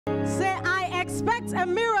expect a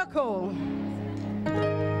miracle.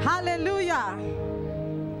 Hallelujah.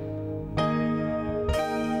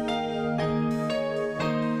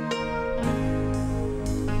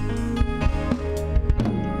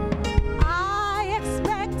 I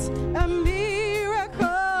expect a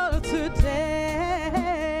miracle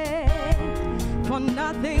today, for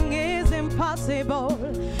nothing is impossible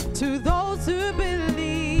to those who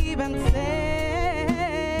believe and say.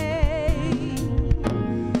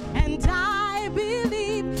 And I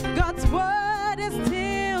believe God's word is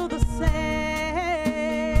still the same.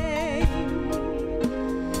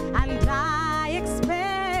 And I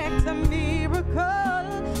expect a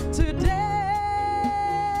miracle today.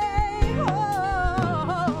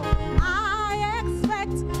 Oh, I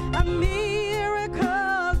expect a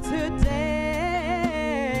miracle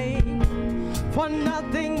today, for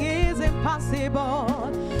nothing is impossible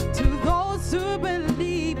to those who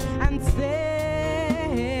believe and say.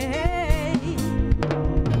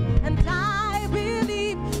 And I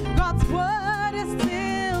believe God's word is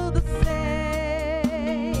still the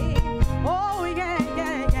same. Oh yeah,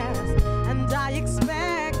 yeah, yes. And I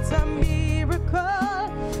expect a miracle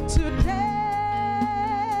today.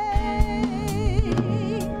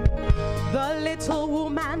 The little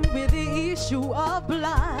woman with the issue of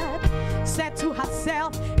blood said to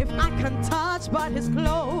herself, if I can touch but his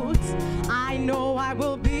clothes, I know I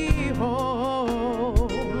will be whole.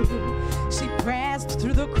 She pressed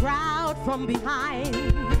through the crowd from behind.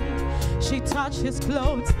 She touched his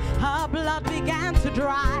clothes, her blood began to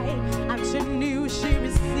dry, and she knew she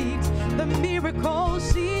received the miracle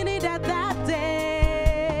she needed that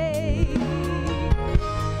day.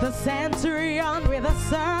 The centurion with a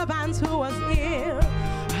servant who was ill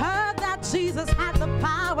heard that Jesus had the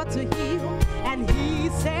power to heal, and he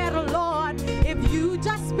said, oh Lord, if you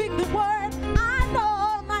just speak the word, I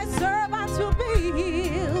know my servant will be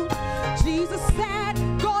healed. Jesus said,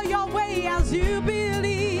 go your way as you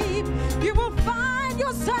believe. You will find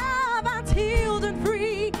your servant healed and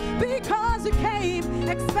free, because you came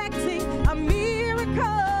expecting a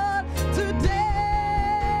miracle today.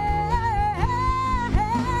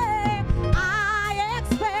 I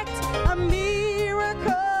expect a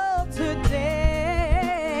miracle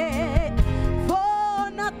today,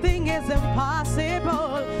 for nothing is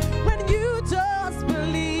impossible when you just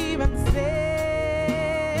believe and say.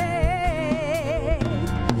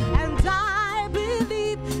 And I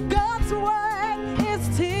believe God's word is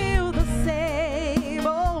still the same.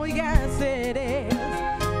 Oh yes it is.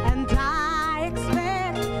 And I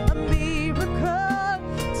expect a miracle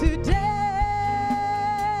today.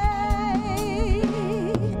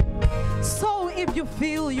 So if you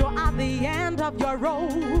feel you're at the end of your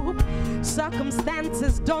rope,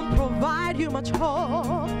 circumstances don't provide you much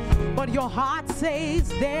hope, but your heart says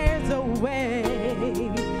there's a way,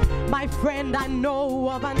 my friend, I know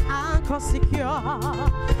of an anchor secure.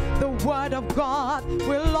 The word of God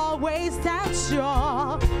will always stand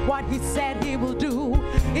sure. What he said he will do,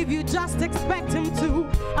 if you just expect him to,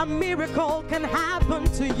 a miracle can happen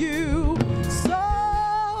to you. So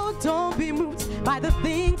don't be moved by the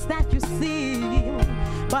things that you see,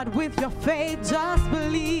 but with your faith just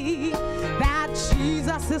believe that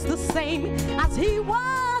Jesus is the same as he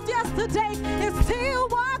was yesterday. It still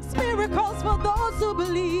works miracles for those who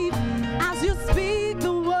believe. As you speak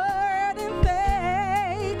the word in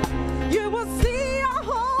faith, you will see your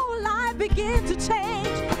whole life begin to change,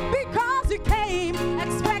 because you came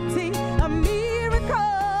expecting a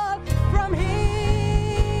miracle from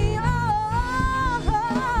him.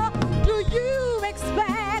 Oh, do you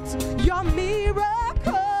expect your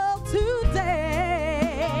miracle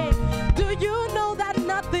today? Do you know that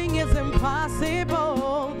nothing is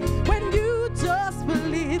impossible when you just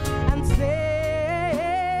believe and say?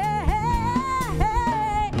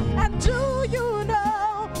 And do you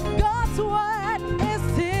know God's word is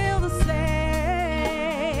still the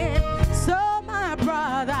same? So my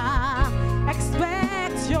brother,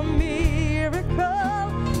 expect your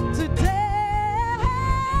miracle today.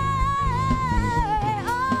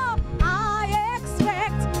 Oh, I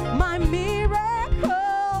expect my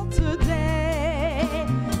miracle today.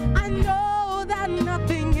 I know that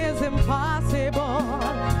nothing is impossible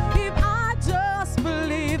if I just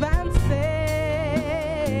believe and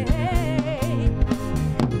say.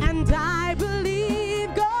 And I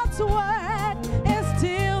believe God's word is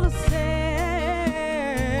still the same.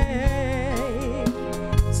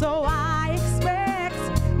 So I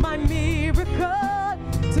expect my miracle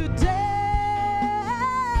today.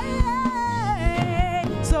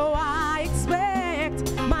 So I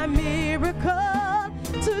expect my miracle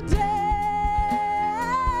today.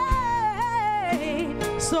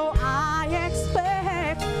 So I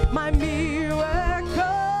expect my miracle.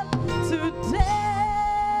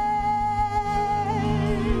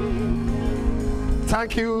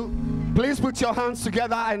 Thank you. Please put your hands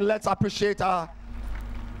together and let's appreciate our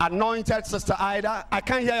anointed Sister Ida. I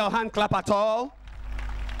can't hear your hand clap at all.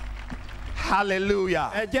 Hallelujah.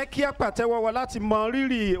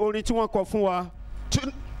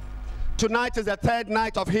 Tonight is the third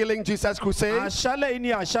night of Healing Jesus Crusade.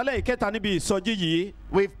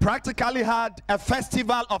 We've practically had a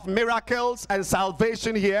festival of miracles and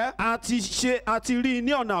salvation here. And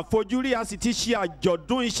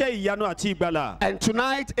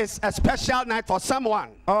tonight is a special night for someone.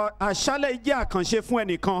 And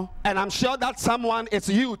I'm sure that someone is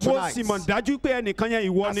you tonight.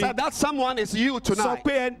 I said that someone is you tonight.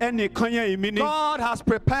 God has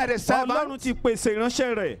prepared a servant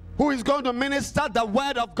who is going to minister the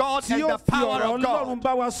word of God and the power of God.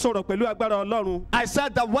 I said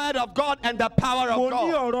the word of God and the power of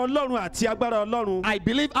God. I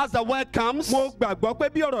believe as the word comes, we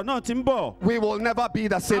will never be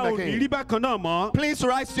the same again. Please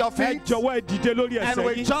rise to your feet, and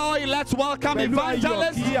with joy let's welcome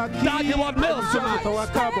evangelist Heward-Mills tonight.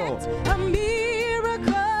 A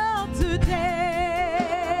miracle today.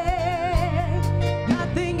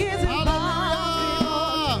 Nothing is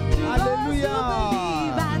impossible. Hallelujah.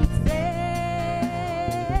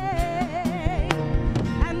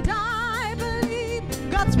 And I believe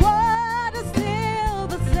God's word is still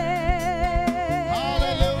the same.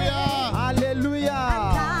 Hallelujah. Hallelujah.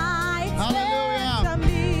 And I expect a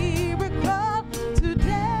miracle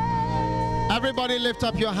today. Everybody lift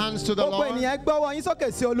up your hands to the Lord.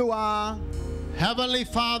 Heavenly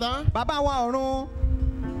Father,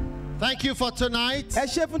 thank you for tonight.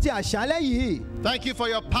 Thank you for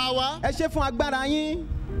your power.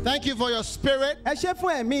 Thank you for your spirit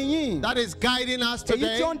that is guiding us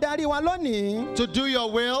today to do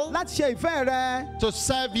your will, to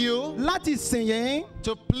serve you,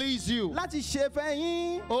 to please you.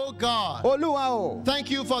 Oh God, thank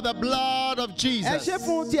you for the blood of Jesus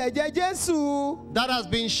that has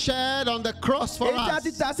been shed on the cross for us.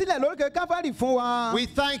 We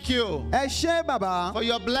thank you for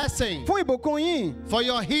your blessing, for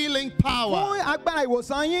your healing power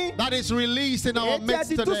that is released in our midst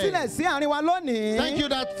today. Thank you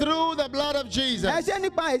that through the blood of Jesus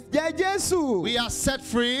we are set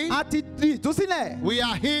free, we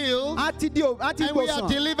are healed, and we are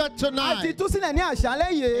delivered tonight. In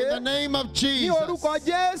the name of Jesus.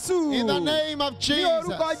 In the name of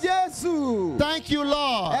Jesus. Thank you,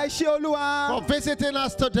 Lord, for visiting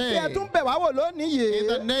us today. In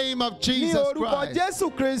the name of Jesus Christ.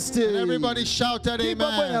 And everybody shouted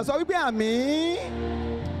amen.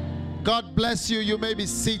 God bless you. You may be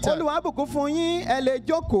seated.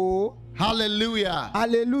 Hallelujah.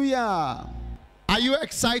 Hallelujah. Are you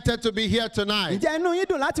excited to be here tonight?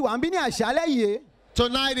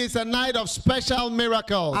 Tonight is a night of special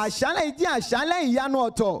miracles.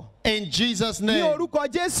 In Jesus' name.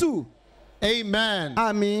 Amen.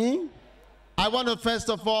 Amen. I want to first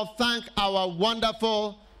of all thank our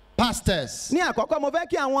wonderful pastors and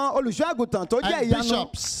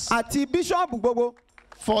bishops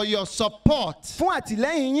for your support for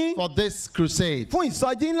this crusade.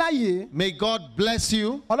 May God bless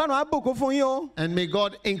you and may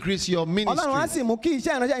God increase your ministry.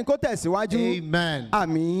 Amen.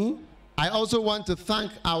 Amen. I also want to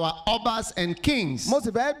thank our Obas and Kings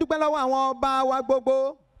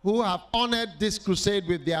who have honored this crusade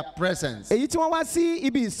with their presence.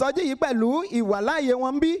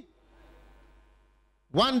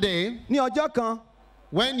 One day,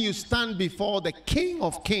 when you stand before the King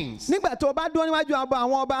of Kings,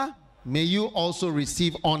 may you also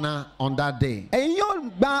receive honor on that day.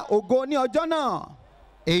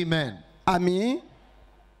 Amen. Amen.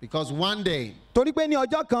 Because one day,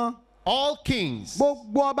 all kings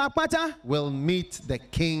will meet the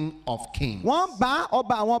King of Kings.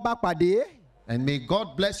 And may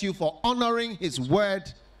God bless you for honoring his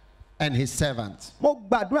word and his servants.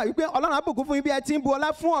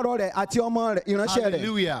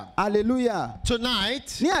 Hallelujah. Hallelujah.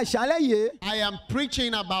 Tonight, I am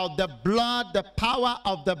preaching about the blood, the power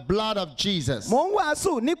of the blood of Jesus.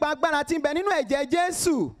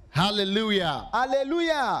 Hallelujah.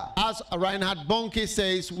 Hallelujah. As Reinhard Bonnke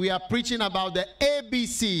says, we are preaching about the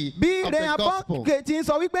ABC of the gospel.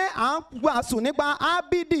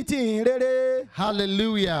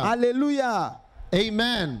 Hallelujah. Hallelujah.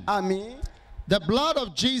 Amen. Amen. The blood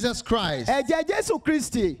of Jesus Christ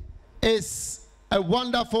is a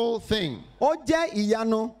wonderful thing.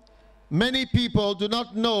 Many people do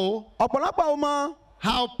not know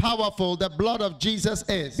how powerful the blood of Jesus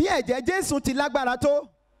is.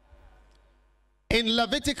 In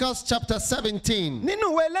Leviticus chapter 17,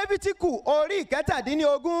 nínú ìwé Lẹ́fítíkù orí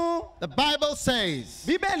ìkẹtàdínlógún, the Bible says,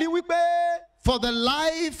 Bíbélì wípé, for the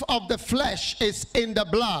life of the flesh is in the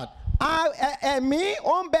blood, ẹ̀mí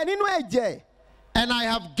ó ń bẹ nínú ẹ̀jẹ̀. And I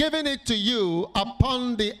have given it to you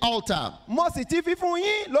upon the altar, mo sì ti fi fún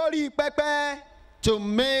yín lórí pẹpẹ, to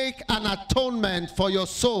make an atonement for your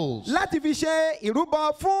souls. láti fi ṣe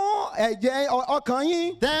ìrúbọ fún ẹ̀jẹ̀ ọkàn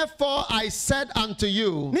yín. Therefore I said unto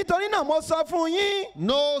you, nítorí náà mo sọ fún yín,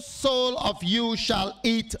 no soul of you shall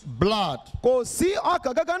eat blood, kò sí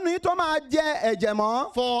ọkàn kankan nínú yín tó máa jẹ ẹ̀jẹ̀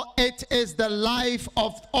mọ́. for it is the life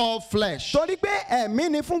of all flesh. torí pé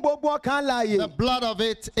ẹ̀mí ni fún gbogbo ọkàn alààyè. The blood of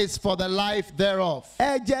it is for the life thereof.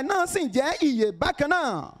 ẹ̀jẹ̀ náà sì jẹ́ ìyè bákan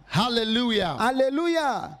náà. Hallelujah.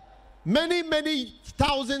 Hallelujah. Many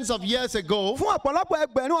thousands of years ago, fún ọ̀pọ̀lọpọ̀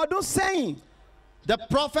ẹgbẹ̀rún ọdún sẹ́yìn, the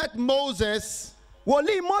prophet Moses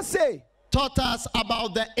wòlíì Mósè taught us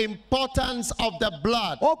about the importance of the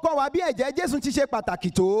blood. ó kọ́ wa bí ẹ̀jẹ̀ Jésù ti ṣe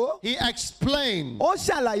pàtàkì tó. He explained ó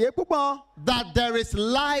ṣàlàyé púpọ̀ that there is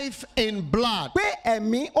life in blood. pé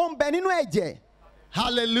ẹ̀mí ó ń bẹ nínú ẹ̀jẹ̀.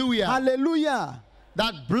 Hallelujah. Hallelujah.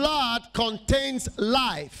 That blood contains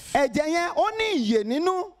life. ẹ̀jẹ̀ yẹn ó ní ìyè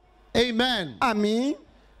nínú. Amen. Àmín.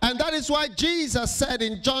 And that is why Jesus said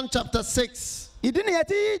in John chapter 6, ìdí nìyẹn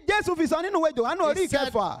tí Jésù fi sọ nínú ìwé Jòhánù orí he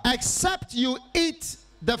said, ìkẹfà. except you eat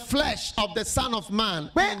the flesh of the Son of Man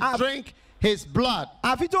and drink his blood,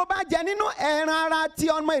 àfi tó bá jẹ nínú ẹran ara ti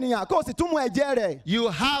ọmọ ènìyàn kó o sì tún mu ẹ̀jẹ̀ rẹ̀. you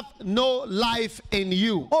have no life in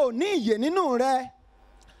you. o ní ìyè nínú rẹ.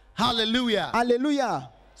 Hallelujah. Hallelujah.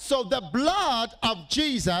 So the blood of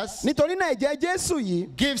Jesus nítorí náà ẹ̀jẹ̀ Jésù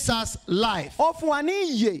yìí gives us life. ó fún wa ní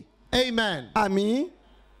ìyè. Amen. Àmín.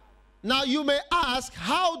 Now you may ask,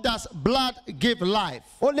 how does blood give life?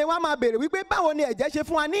 o lè wá máa béèrè wípé báwo ni ẹ̀jẹ̀ ṣe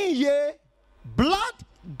fún wa ní ìyè. Blood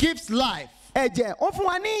gives life ẹ̀jẹ̀ ó fún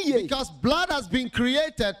wa ní ìyè. because blood has been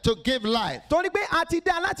created to give life. torí pé a ti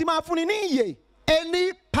dá láti máa fúnni ní ìyè.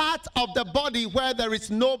 Any part of the body where there is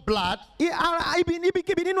no blood,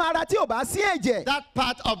 ibikíbi nínú ara tí ò bá sí ẹ̀jẹ̀, that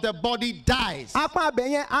part of the body dies. apá abẹ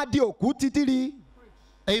yẹn á di òkú títírì.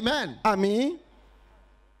 Amen. Àmín.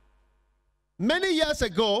 Many years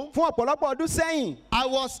ago, fún ọ̀pọ̀lọpọ̀ ọdún sẹ́yìn, I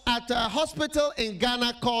was at a hospital in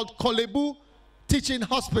Ghana called Kolebu Teaching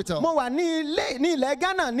Hospital. mo wà ní ilẹ̀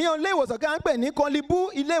Ghana ní ilé ìwòsàn kan pè ní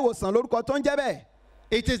Kolibu ilé ìwòsàn lórúkọ tó ń jẹ́ bẹ́ẹ̀.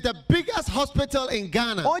 It is the biggest hospital in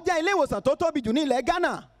Ghana. ó jẹ́ ilé ìwòsàn tó tóbi jù ní ilẹ̀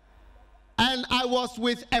Ghana. And I was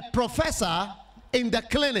with a professor in the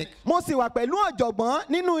clinic. mo sì wà pẹ̀lú ọ̀jọ̀gbọ́n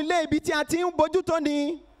nínú ilé ibi tí a ti ń bójútó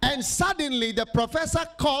ni. And suddenly the professor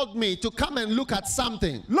called me to come and look at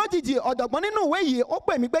something. lójijì ọ̀jọ̀gbọ́n nínú ìwé yìí ó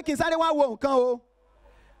pè mí pé kí n sáré wá wo nǹkan o.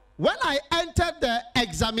 When I entered the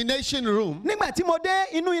examination room, nígbà tí mo dé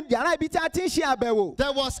inú yàrá ibi tí a ti ń ṣe àbẹ̀wò,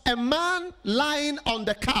 there was a man lying on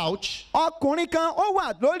the couch, ọkùnrin kan ó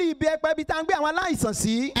wà lórí ibi ẹpẹ ibi tá à ń gbé àwọn aláìsàn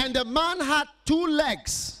sí. and the man had 2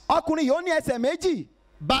 legs, ọkùnrin yìí ó ní ẹsẹ̀ méjì,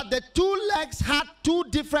 but the 2 legs had 2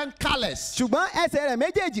 different colors. ṣùgbọ́n ẹsẹ̀ rẹ̀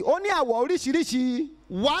méjèèjì ó ní àwọ̀ oríṣiríṣi.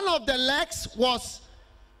 One of the legs was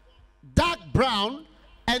dark brown,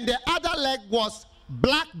 and the other leg was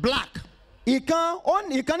black.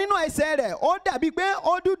 ìkan nínú ẹsẹ̀ rẹ̀ ó dàbí pé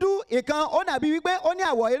ó dúdú, ìkan ó dàbí wípé ó ní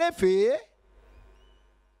àwọ̀ eréfèé.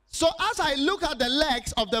 So as I look at the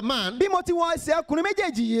legs of the man, bí mo ti wọ ẹsẹ̀ ọkùnrin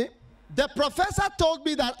méjèèjì yìí, the professor told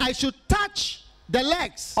me that I should touch the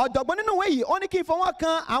legs. ọ̀jọ̀gbọ́n nínú ìwé yìí ó ní kí n fọwọ́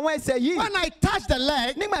kan àwọn ẹsẹ̀ yìí. When I touched the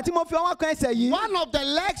leg, nígbà tí mo fi ọwọ́ kan ẹsẹ̀ yìí, one of the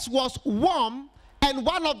legs was warm and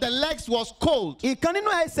one of the legs was cold. ìkan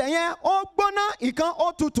nínú ẹsẹ̀ yẹn ó gbóná, ìkan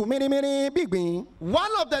ó tutù mírímírí bí ìgbín.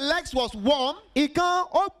 One of the legs was warm, ìkan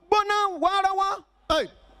ó gbóná wárọ́wọ́.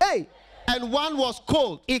 Hey. and one was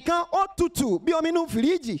cold. ìkan ó tutù bí omi inú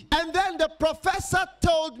fìríjì. And then the professor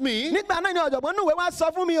told me, nígbà náà ni ọ̀jọ̀gbọ́n nínú ìwé wá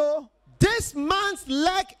sọ fún mi o. this man's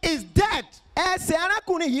leg is dead. ẹsẹ̀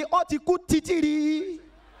arákùnrin yìí ó ti kú títírì.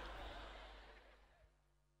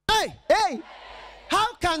 Hey.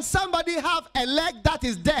 How can somebody have a leg that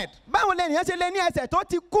is dead? báwo lènìyàn ṣe lè ní ẹsẹ̀ tó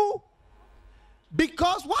ti kú?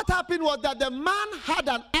 Because what happened was that the man had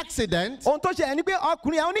an accident, ohun tó ṣẹlẹ̀ ni pé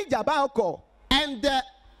ọkùnrin yẹn ó ní ìjàmbá ọkọ̀. and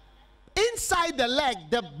inside the leg,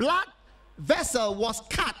 the blood vessel was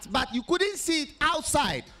cut, but you couldn't see it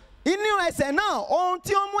outside. inú ẹsẹ̀ náà ohun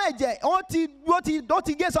tí ó mú ẹ̀jẹ̀ ó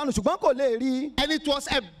ti gé sọnù ṣùgbọ́n kò lè rí. And it was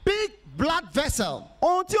a big blood vessel.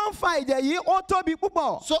 ohun tí ó ń fa ẹ̀jẹ̀ yìí ó tóbi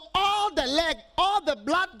púpọ̀. So all the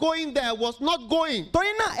blood going there was not going.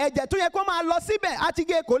 torí náà ẹ̀jẹ̀ tó yẹ kó máa lọ síbẹ̀ á ti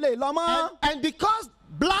gé kò lè lọ mọ́. And because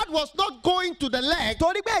blood was not going to the leg, the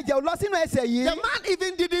man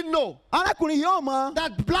even didn't know that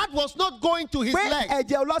blood was not going to his leg.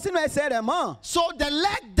 So the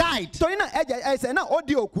leg died.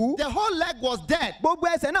 The whole leg was dead. It was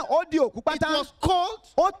cold,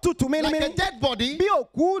 like a dead body,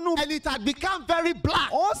 and it had become very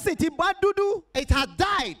black. It had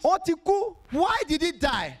died. Why did it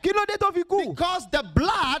die? Because the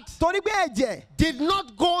blood did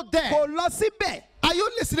not go there. Are you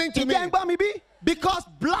listening to me? Because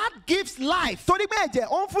blood gives life.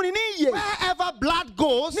 Wherever blood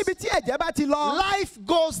goes, life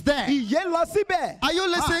goes there. Are you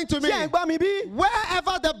listening to me?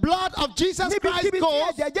 Wherever the blood of Jesus Christ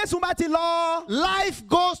goes, life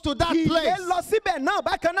goes to that place.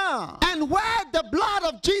 And where the blood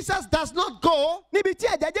of Jesus does not go,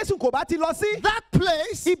 that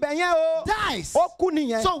place dies.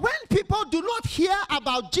 So when people do not hear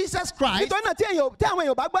about Jesus Christ,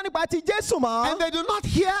 and they do not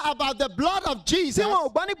hear about the blood of Jesus,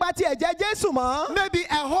 maybe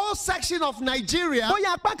a whole section of Nigeria, a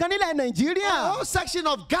whole section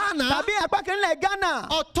of Ghana,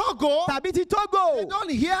 or Togo, they don't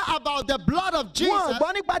hear about the blood of Jesus,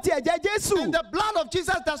 and the blood of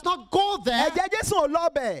Jesus does not go there,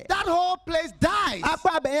 that whole place dies, and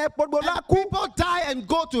people die and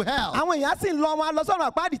go to hell.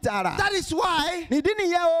 That is why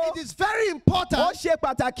it is very important,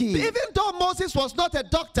 even though Moses was not a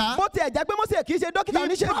doctor, he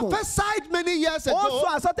prophesied many years ago,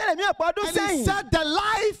 and he said the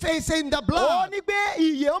life is in the blood. The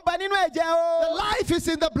life is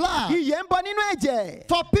in the blood.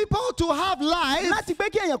 For people to have life,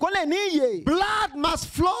 blood must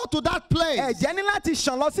flow to that place.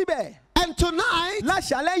 And tonight,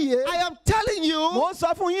 I am telling you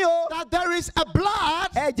that there is a blood.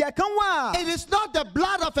 It is not the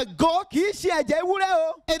blood of a goat.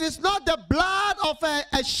 It is not the blood of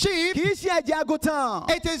a sheep. It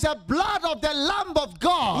is the blood of the Lamb of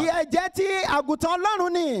God. And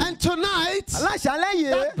tonight,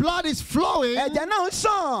 that blood is flowing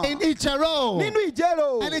in Ijero.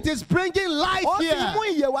 And it is bringing life here.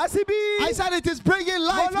 I said it is bringing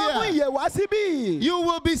life here. You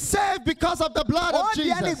will be saved because of the blood of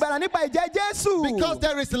Jesus. Because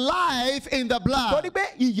there is life in the blood.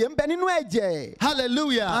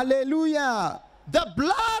 Hallelujah. Hallelujah. The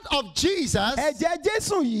blood of Jesus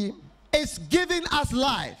is giving us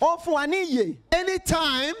life.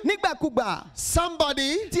 Anytime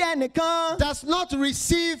somebody does not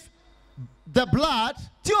receive the blood,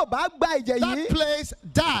 that place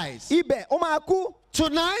dies.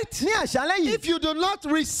 Tonight, if you do not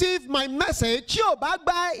receive my message about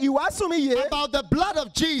the blood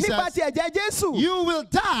of Jesus, you will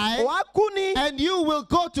die and you will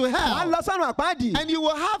go to hell, and you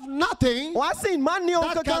will have nothing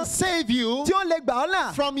that can save you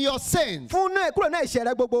from your sins.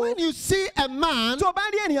 When you see a man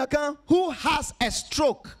who has a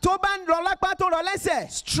stroke,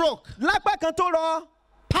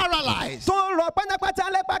 paralyzed,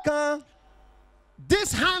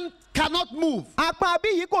 this hand cannot move, this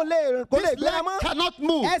leg cannot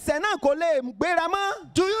move.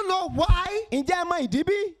 Do you know why?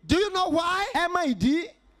 Do you know why?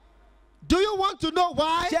 Do you want to know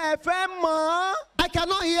why? I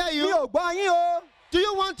cannot hear you. Do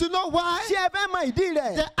you want to know why?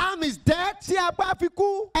 The arm is dead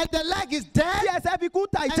and the leg is dead, and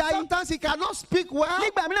sometimes he cannot speak well.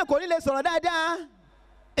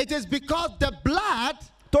 It is because the blood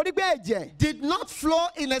did not flow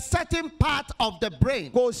in a certain part of the brain.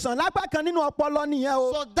 So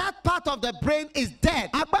that part of the brain is dead.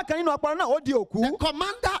 The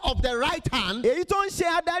commander of the right hand and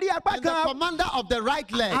the commander of the right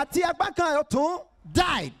leg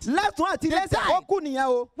died. They died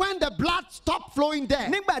when the blood stopped flowing there.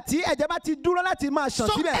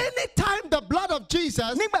 So anytime the blood of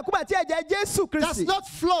Jesus does not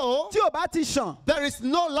flow, there is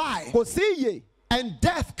no life, and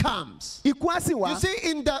death comes. You see,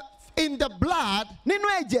 in the blood,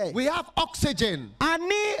 we have oxygen.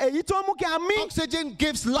 Oxygen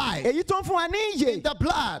gives life. In the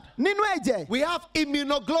blood, we have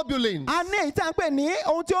immunoglobulins.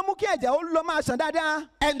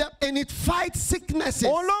 And it fights sicknesses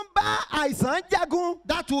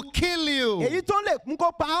that will kill you. In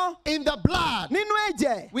the blood,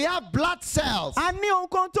 we have blood cells that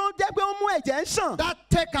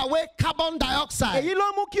take away carbon dioxide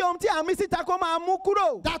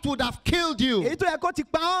that would have killed you.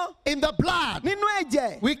 In the blood,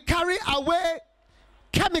 we carry away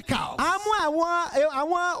chemicals.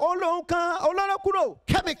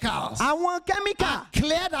 Chemicals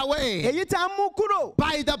cleared away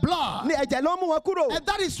by the blood. And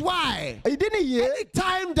that is why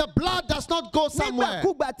anytime the blood does not go somewhere,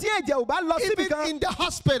 even in the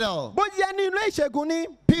hospital,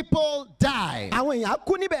 people die.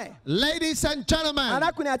 Ladies and gentlemen, I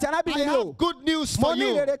have good news for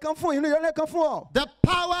you. The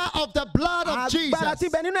power of the blood of Jesus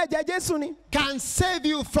can save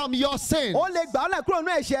you from your sin.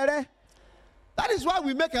 That is why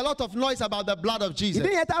we make a lot of noise about the blood of Jesus.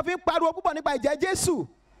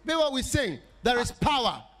 People we sing, there is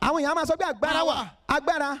power. Power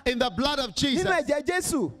in the blood of Jesus.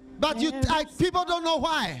 But people don't know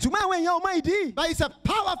why. But it's a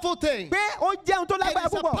powerful thing.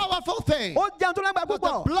 It's a powerful thing.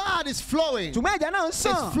 The blood is flowing.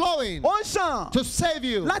 It's flowing to save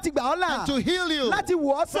you and to heal you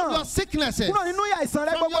from your sicknesses, from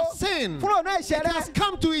your sin. It has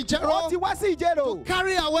come to Ijero to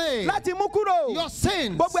carry away your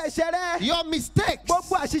sins, your mistakes, your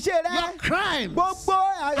crimes.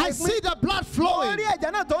 I see the blood flowing. I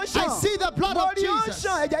see the blood of Jesus.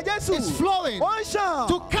 Is flowing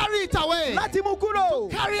to carry it away, to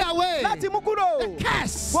carry away the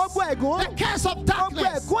curse of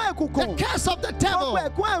darkness, the curse of the devil.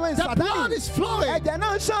 The blood is flowing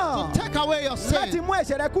to take away your sin.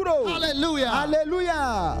 Hallelujah.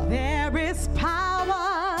 Hallelujah. There is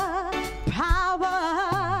power,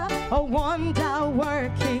 a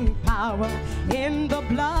wonder-working power in the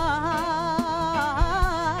blood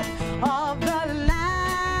of the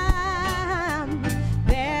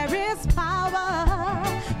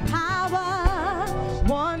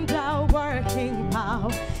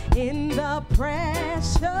in the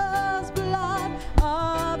precious blood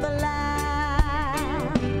of the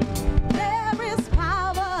Lamb. There is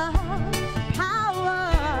power,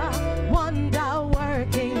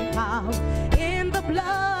 wonder-working power in the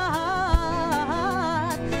blood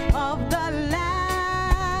of the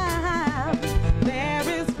Lamb. There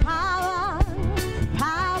is power,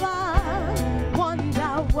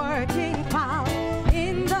 wonder-working power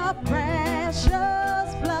in the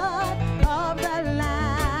precious blood of the Lamb.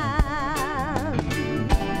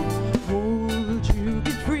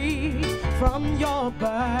 From your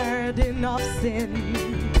burden of sin,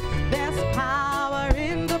 there's power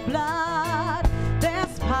in the blood.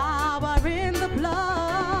 There's power in the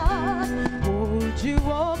blood. Hold you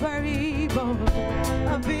over evil,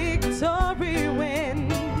 a victory win.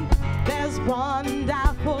 There's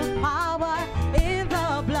wonderful power in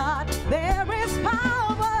the blood. There is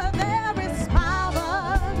power,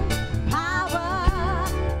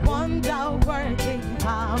 wonder-working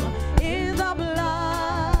power in the blood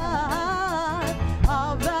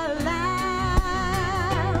of the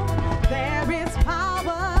Lamb. There is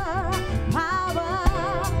power,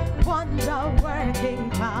 wonder-working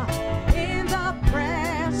power in the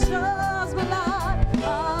precious blood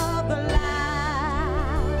of the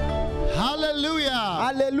Lamb. Hallelujah.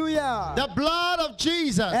 Hallelujah. The blood of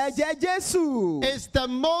Jesus is the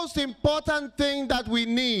most important thing that we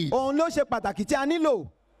need.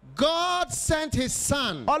 God sent his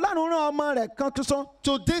son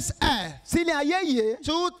to this earth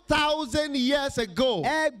 2,000 years ago.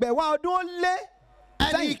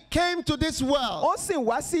 And he came to this world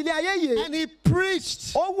and he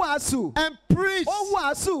preached and preached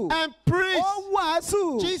and preached.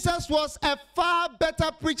 Jesus was a far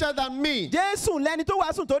better preacher than me. He was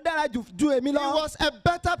a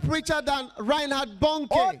better preacher than Reinhard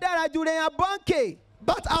Bonnke.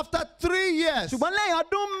 But after 3 years of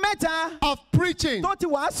preaching,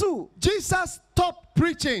 Jesus stopped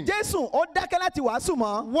preaching. Why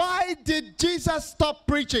did Jesus stop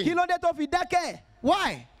preaching?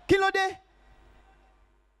 Why?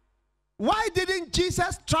 Why didn't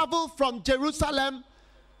Jesus travel from Jerusalem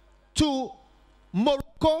to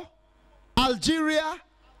Morocco, Algeria,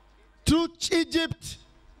 through Egypt,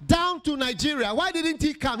 down to Nigeria? Why didn't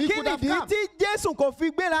he come? He could have come.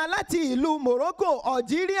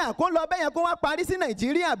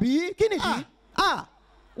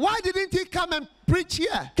 Why didn't he come and preach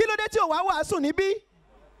here?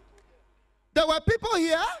 There were people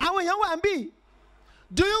here.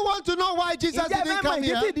 Do you want to know why Jesus didn't come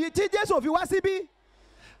here?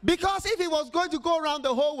 Because if he was going to go around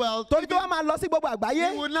the whole world, he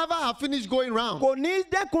would never have finished going around. But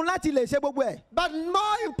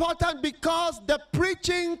more important, because the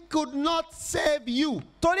preaching could not save you.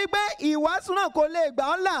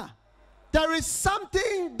 There is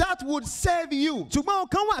something that would save you.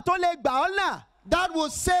 that will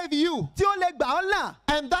save you.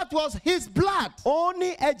 And that was his blood.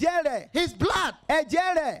 His blood.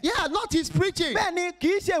 Yeah, not his preaching.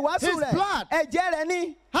 His blood.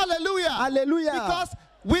 Hallelujah. Hallelujah. Because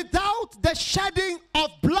without the shedding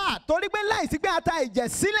of blood,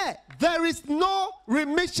 there is no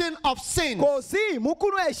remission of sin. Without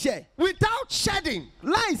shedding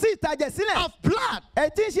of blood,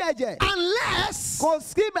 unless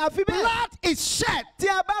blood is shed, you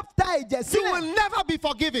will never be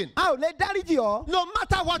forgiven. No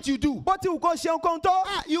matter what you do.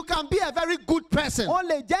 You can be a very good person. You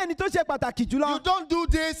don't do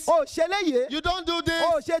this. You don't do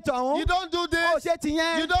this. You don't do this.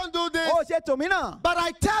 You don't do this. But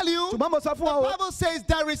I tell you, the Bible says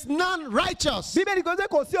there is none righteous.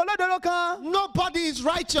 Nobody is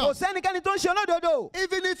righteous.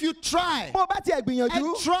 Even if you try and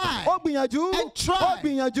try and try,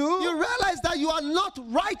 you realize that you are not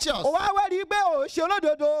righteous.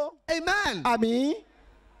 Amen.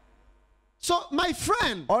 So, my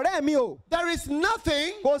friend, there is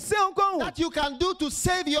nothing that you can do to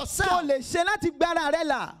save yourself.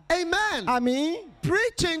 Amen.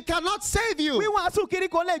 Preaching cannot save you. But there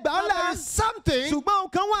is something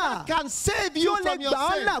that can save you from your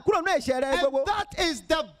sin. And that is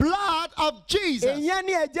the blood of Jesus.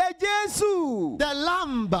 The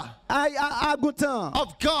Lamb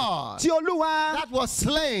of God that was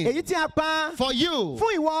slain for you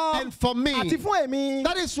and for me.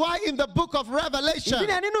 That is why in the book of Revelation,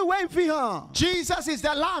 Jesus is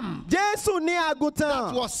the Lamb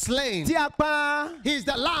that was slain. He is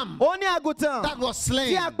the Lamb that was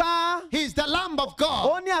slain. He is the Lamb of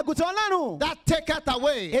God that taketh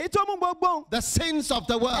away the sins of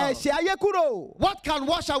the world. What can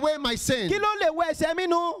wash away my sin?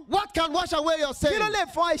 What can wash away your sin?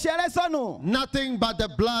 Nothing but the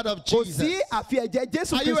blood of Jesus. Are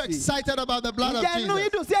you excited about the blood of Jesus?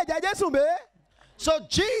 So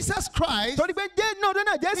Jesus Christ, he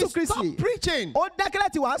stopped preaching and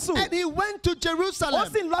he went to Jerusalem.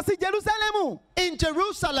 In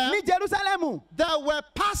Jerusalem, there were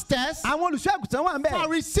pastors,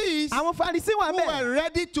 Pharisees, who were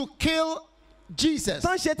ready to kill Jesus.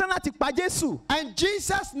 And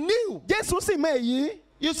Jesus knew.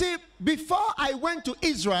 You see, before I went to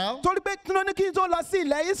Israel,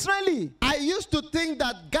 I used to think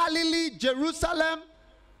that Galilee, Jerusalem,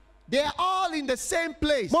 they are all in the same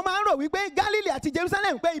place. But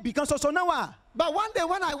one day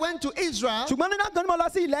when I went to Israel,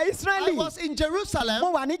 I was in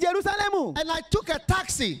Jerusalem and I took a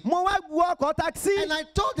taxi. And I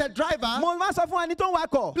told the driver,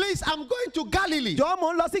 please, I'm going to Galilee.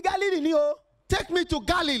 Take me to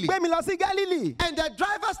Galilee. And the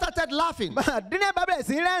driver started laughing. I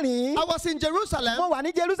was in Jerusalem and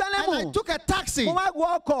I took a taxi.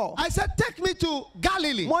 I said, take me to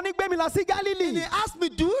Galilee. And he asked me,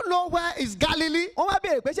 do you know where is Galilee?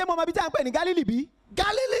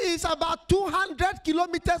 Galilee is about 200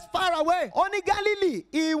 kilometers far away.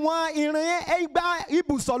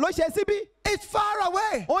 It's far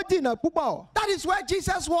away. That is where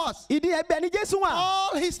Jesus was.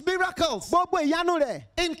 All his miracles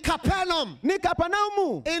in Capernaum,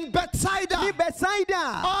 in Bethsaida,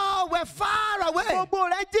 all were far away. And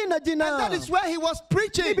that is where he was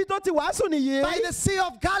preaching, by the Sea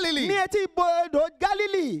of Galilee.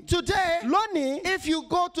 Today, if you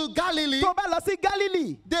go to Galilee,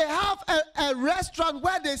 they have a restaurant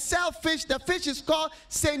where they sell fish. The fish is called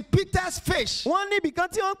St. Peter's fish.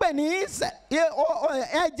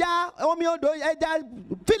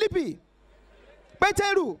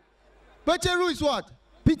 Peteru is what?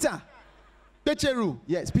 Peter. Peteru.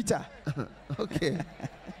 Yes, Peter. Okay.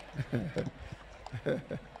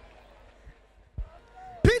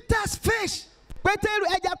 Peter's fish.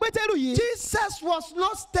 Jesus was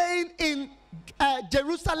not staying in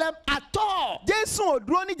Jerusalem at all. No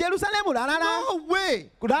way.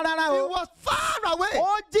 He was far away.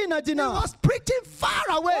 He was preaching far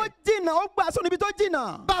away.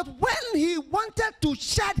 But when he wanted to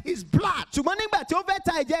shed his blood, he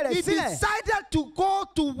decided to go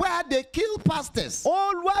to where they kill pastors.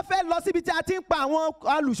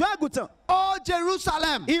 Oh,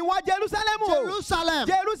 Jerusalem. Jerusalem.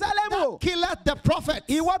 That killeth the prophet.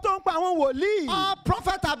 All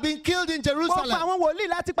prophets have been killed in Jerusalem.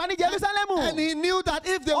 And he knew that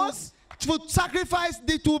if they would sacrifice,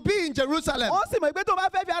 it will be in Jerusalem.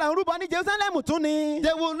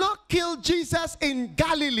 They will not kill Jesus in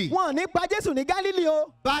Galilee,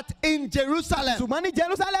 but in Jerusalem. So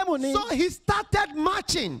he started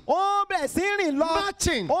marching.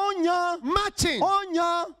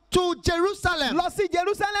 to Jerusalem. Lọ sí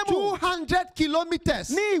Jerusalem. 200 kilometers.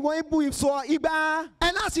 Ní ìwọ̀n ibu ìsọ̀ igba.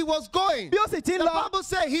 And as he was going, bí ó sì ti ń lọ, the Bible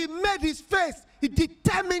says he made his face. He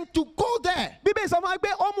determined to go there. Bíbélì sọ fún wa pé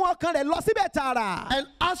ó mú ọkàn rẹ̀ lọ síbẹ̀ tààrà. And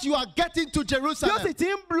as you are getting to Jerusalem, bí ó sì ti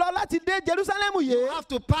ń lọ láti dé Jerusalem yìí, you have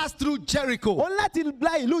to pass through Jericho. ó láti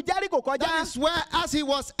la ìlú Jericho kọjá. That is where, as he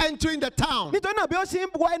was entering the town, nítorí náà bí ó ṣe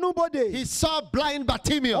ń wọ inú bodè, he saw blind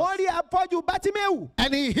Bartimaeus. ó rí afọ́jú Bátíméù.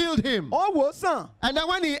 And he healed him. Ó wò ó sàn. And then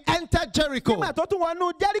when he entered Jericho, nígbà tó tún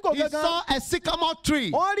wọnú Jericho he gangan, saw a sycamore tree.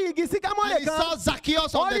 ó rí igi síkámọ́lẹ̀ And he kan. saw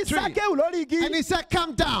Zacchaeus ó on rí the tree. Sákéù lórí igi. And he said,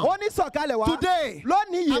 come down. ó ní sọ̀kalẹ̀ wá. Today,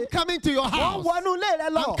 lónìí I'm coming to your house. wọ́n wọnú ilé rẹ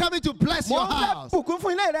lọ. I'm coming to bless your house. mo fẹ́ bùkún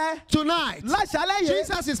fún ilé rẹ. Tonight, láṣálẹ́ yìí,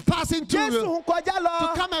 Jesus is passing through Jésù you ń kọjá lọ. to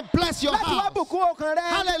come and bless your láti wá house. bùkún ọkàn rẹ.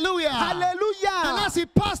 Hallelujah. Hallelujah. And as he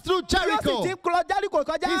passed through bí ó Jericho, sì ti lọ Jericho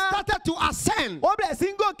kọjá, he started to ascend. ó bẹ̀rẹ̀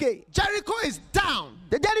sí ń gòkè. Jericho is down.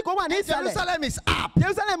 Jericho wà ní And ìsàlẹ̀. Jerusalem is up.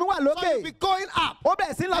 Jerusalem wà So he'll lókè. be going up. ó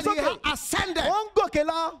bẹ̀rẹ̀ sí ń lọ And he sókè. had ascended ó ń gòkè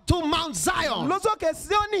lọ. to Mount Zion. lọ sókè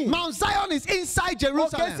Síónì. Mount Zion is inside òkè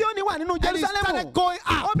Jerusalem. Síónì wà nínú And he started Jerusalem. going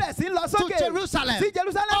ó up bẹ̀rẹ̀ sí ń lọ to sókè. Jerusalem. sí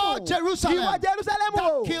Jerusalem. Oh, Jerusalem. ìwọ Jerusalem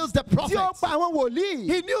That o. kills the tí ó prophets. pa àwọn wòlíì.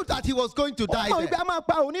 He knew that he was going to ó die mọ̀ wípé there. a máa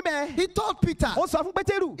pa òun níbẹ̀. He told Peter, ó sọ fún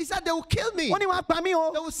Pétérù. he said, they will kill me. ó ní wọ́n á pa mí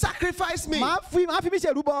o. They will sacrifice me. màá fi mí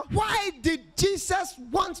ṣèrúbọ. Why did Jesus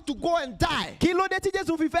want to go and die? kí ló dé tí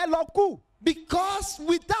Jésù fi fẹ́ lọ kú? Because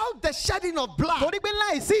without the shedding of blood, torí pé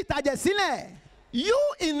láìsí ìtàjẹ̀sílẹ̀, you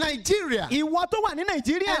in Nigeria ìwọ tó wà ní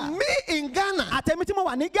Nàìjíríà and me in Ghana, àtẹ̀mí tí mo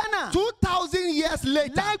wà ní Ghana, 2,000 years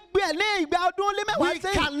later, lẹ́gbẹ̀ẹ́ ìgbà ọdún ó lé we mẹ́wàá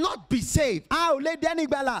sẹ́yìn, cannot be saved. a ò lè dẹ́ni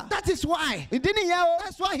ìgbàlà. That is why. ìdí nìyẹn o.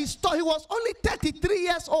 That's why he was only 33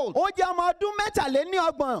 years old. ó jẹ́ ọmọ ọdún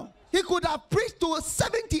mẹ́tàléníọgbọ̀n. He could have preached to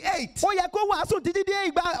 78. ó yẹ kó wàásù títí dé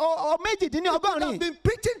ìgbà He could méjìdínlọ́gọ́rin. have been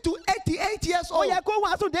preaching to 88 years ó old. yẹ kó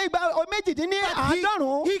wàásù dé ìgbà But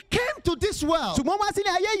méjìdínláàádọ́rùn-ún. he came to this world ṣùgbọ́n wá sílé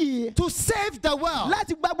ayé yìí to save the world.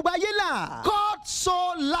 láti gba gbogbo ayé là. God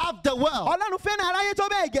so loved the world. Ọlọ́run fẹ́ràn aráyé tó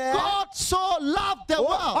bẹ́ẹ̀ gẹ́. God so loved the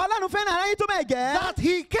world Ọlọ́run fẹ́ràn aráyé tó bẹ́ẹ̀ gẹ́. that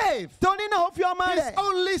he gave torí náà ó fi ọmọ his rẹ̀,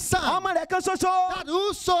 only son, ọmọ rẹ̀ kan ṣoṣo. that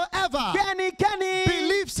whosoever bí ẹnikẹ́ni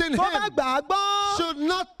believes in tó bá him gbà á gbọ́, should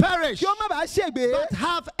not perish kí ó má bàa ṣègbé, but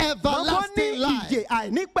have wọ́n kọ́ ní everlasting life. ìyè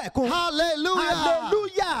àìnípẹ̀kun. Hallelujah.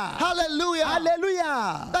 Hallelujah. Hallelujah.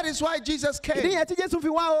 Hallelujah. That is why Jesus ìdí came yẹn tí Jésù fi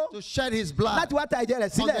wá o, to shed his blood láti wá ta ẹ̀jẹ̀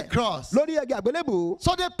rẹ̀ on the sílẹ̀ cross. lórí igi àgbélébùú.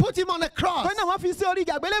 So they put him on the cross torí náà wọ́n fi sí orí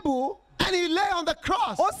igi àgbélébùú. and he lay on the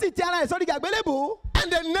cross ó sì ti ara ẹ̀ sórí igi àgbélébùú.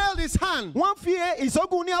 and they nailed his hand. wọ́n fi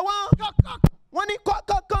ìṣógun ní ọwọ́. wọ́n ní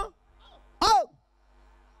kọ́kọ́kọ́. Oh!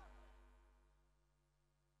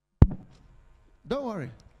 Don't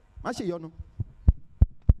worry. má ṣe yọnu.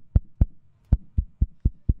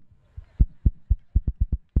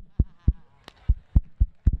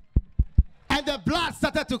 And the blood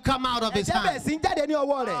started to come out of his ẹ̀jẹ̀ bẹ̀rẹ̀ hand. sí ń jáde ní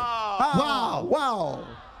ọwọ́ rẹ̀. Wow. Wow.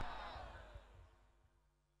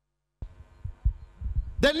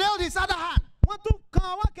 They nailed his other hand. wọ́n tún kan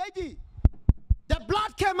ọwọ́ kejì. The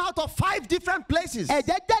blood came out of 5 different places.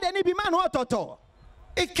 ẹ̀jẹ̀ jáde níbi márùn-ún ọ̀tọ̀ọ̀tọ̀.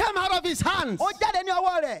 It came out of his hands. ó jáde ní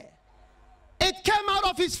ọwọ́ rẹ̀. It came out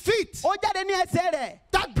of his feet. ó jáde ní ẹsẹ̀ rẹ̀.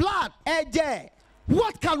 That blood, ẹ̀jẹ̀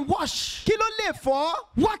what can wash? kí ló lè fọ̀?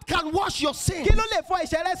 What can wash your sins? kí ló lè fọ̀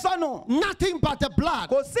ẹ̀ṣẹ̀ rẹ sọnù? Nothing but the blood.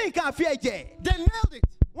 kò sí nǹkan àfi ẹ̀jẹ̀. They nailed it.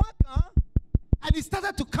 wọ́n kàn án. And it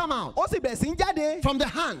started to come out ó sì bẹ̀rẹ̀ sí ń jáde from the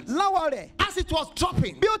hands. lọ́wọ́ rẹ̀. As it was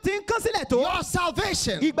dropping, bí ó ti ń kán sílẹ̀ tó. your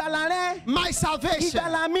salvation, ìgbàlà rẹ. my salvation,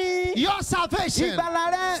 ìgbàlà mi. your salvation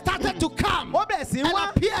ìgbàlà rẹ. started to come ó bẹ̀rẹ̀ sí ń and wá.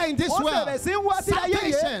 appear in this ó world. bẹ̀rẹ̀ sí ń wá sí ayé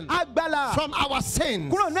yìí. Salvation agbàlà from our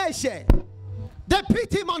sins. kúrò náà ẹ̀ṣẹ̀. They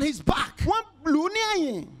beat him on his back, wọ́n lù ú ní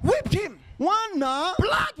ẹ̀yìn. whipped him. wọ́n nà án.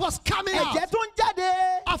 Blood was coming ẹ̀jẹ̀ out tó ń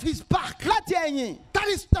jáde of his back. láti ẹ̀yìn. That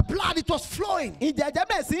is the blood, it was flowing. ìjẹ̀jẹ̀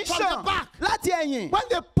bẹ̀rẹ̀ sí ń From the ṣàn back. láti ẹ̀yìn. When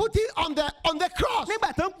they put it on the cross,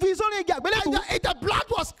 nígbà tó ń fi sórí igi and àgbélébùú, the blood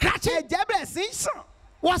was scratching, ẹ̀jẹ̀ bẹ̀rẹ̀ sí ń ṣàn.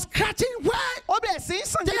 was scratching where ó bẹ̀rẹ̀ sí ń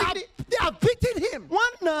ṣàn gidigidi. they are beating him.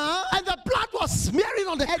 wọ́n nà án. And the blood was smearing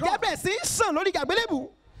on the ẹ̀jẹ̀ cross. bẹ̀rẹ̀ sí ń ṣàn lórí igi àgbélébùú.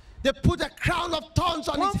 They put a crown of thorns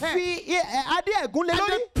on wọ́n his head. fi adé ẹ̀gún lé And lórí.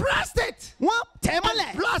 they pressed it. wọ́n tẹ̀ And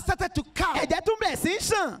mọ́lẹ̀. blood started to come. ẹ̀jẹ̀ tún bẹ̀rẹ̀ sí ń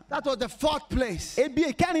ṣàn. That was the 4th place.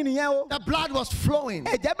 ebi ìkẹrin nìyẹn o. The blood was flowing.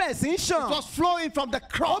 It ẹ̀jẹ̀ bẹ̀rẹ̀ sí ń ṣàn. was flowing from the ó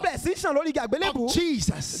cross bẹ̀rẹ̀ sí ń ṣàn lórí igi àgbélébùú. of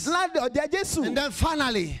Jesus. láti ọ̀dẹ̀ Jésù. And then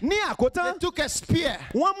finally, ní they àkótán, took a spear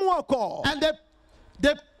wọ́n mú ọkọ̀. and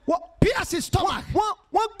they pierced his stomach.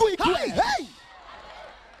 wọ́n gún ikú ẹ̀. Hey!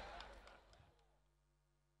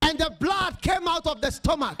 And the blood came out of the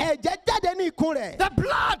stomach. The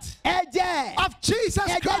blood of Jesus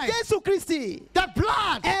Christ. The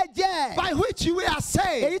blood by which you are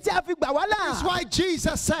saved. That's why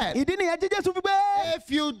Jesus said,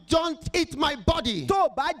 if you don't eat my body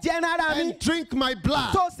and drink my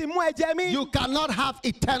blood, you cannot have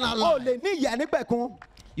eternal life.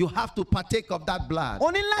 You have to partake of that blood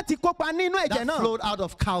that flowed out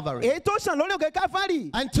of Calvary. And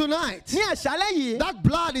tonight, that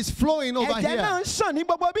blood is flowing over here.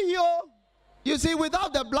 You see,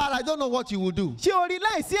 without the blood, I don't know what you will do.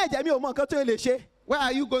 Where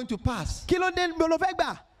are you going to pass?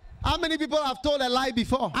 How many people have told a lie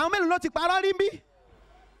before? How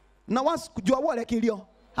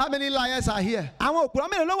many liars are here?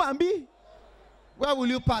 Where will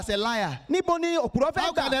you pass? A liar. How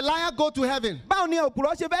can a liar go to heaven? When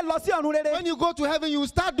you go to heaven, you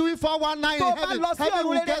start doing 419 in heaven. Heaven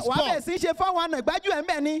will get spoiled.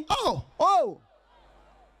 Oh.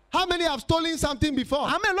 How many have stolen something before?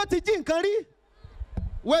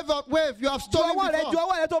 Wave, you have stolen before.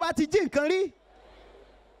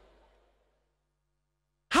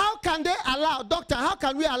 How can they allow, doctor, how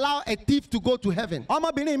can we allow a thief to go to heaven? Now we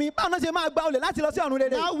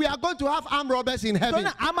are going to have armed robbers in heaven.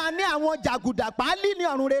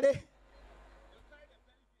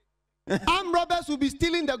 Armed robbers will be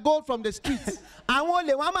stealing the gold from the streets. No.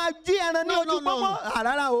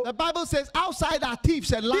 The Bible says outside are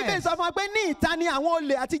thieves and liars.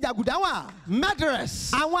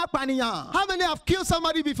 Murderers. How many have killed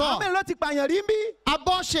somebody before?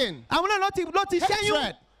 Abortion.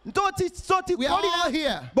 Hatred. We are all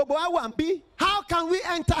here. How can we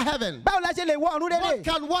enter heaven? What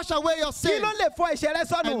can wash away your sins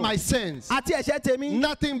and my sins?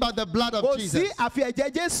 Nothing but the blood of Jesus.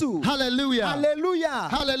 Hallelujah. Hallelujah.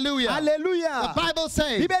 Hallelujah. Hallelujah. The Bible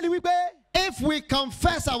says, if we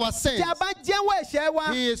confess our sins,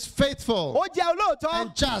 He is faithful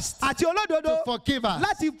and just to forgive us.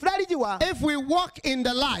 If we walk in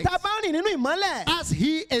the light as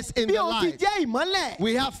He is in the light,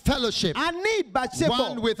 we have fellowship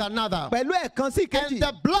one with another. And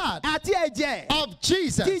the blood of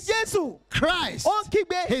Jesus Christ,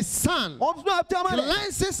 His Son,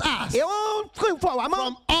 cleanses us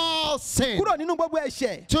from all sin.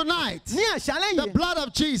 Tonight, the blood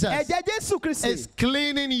of Jesus is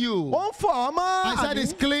cleaning you. I said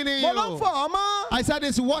it's cleaning you. I said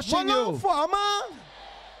it's washing you.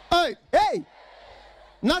 Hey.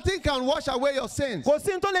 Nothing can wash away your sins.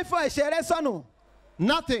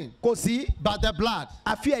 Nothing but the blood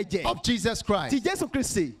of Jesus Christ.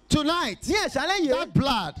 Tonight, that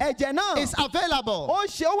blood is available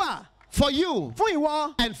for you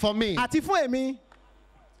and for me.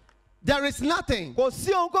 There is nothing, no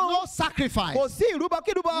sacrifice, no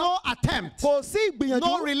attempt, no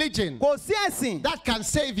religion that can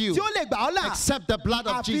save you except the blood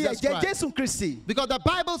of Jesus Christ. Because the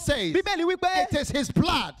Bible says it is His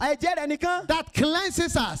blood that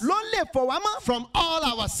cleanses us from all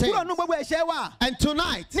our sins. And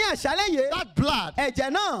tonight, that blood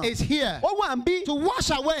is here to wash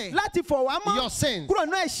away your sins.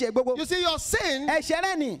 You see, your sin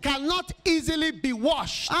cannot easily be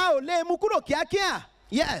washed.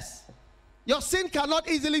 Yes. Your sin cannot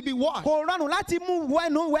easily be washed.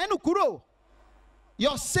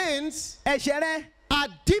 Your sins are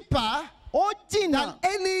deeper than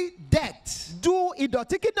any debt.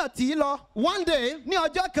 One day,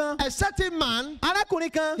 a certain man,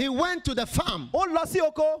 he went to the farm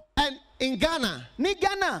and in Ghana,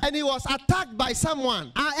 and he was attacked by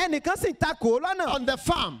someone on the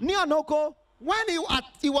farm. When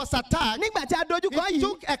he was attacked, he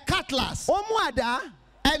took a cutlass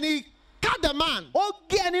and he cut the man,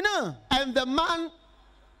 and the man's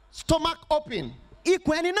stomach opened,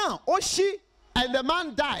 and the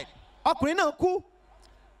man died.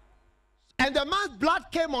 And the man's blood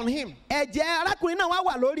came on him.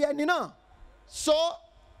 So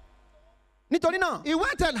he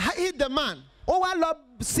went and hit the man,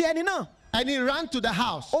 and he ran to the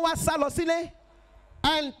house.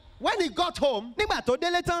 And when he got home,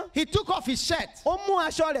 he took off his shirt,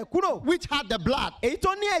 which had the blood,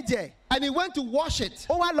 and he went to wash it.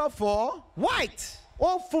 White.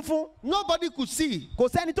 Nobody could see.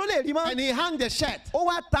 And he hung the shirt.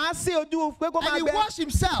 And he washed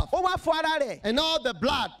himself. And all the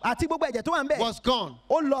blood was gone.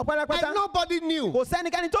 And nobody knew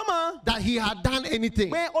that he had done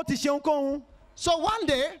anything. So one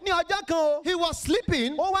day, he was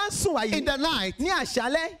sleeping in the night,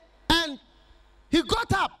 and he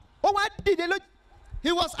got up.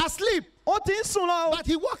 He was asleep. But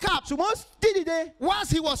he woke up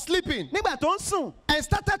whilst he was sleeping and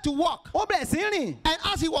started to walk. And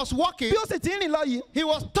as he was walking, he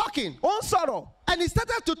was talking. And he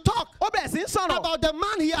started to talk about the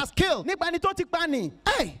man he has killed.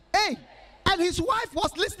 Hey! And his wife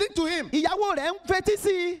was listening to him.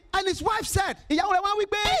 And his wife said,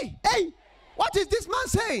 hey! What is this man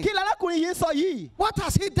saying? What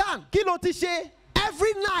has he done?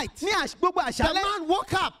 Every night, the man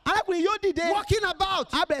woke up, walking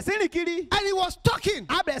about, and he was talking.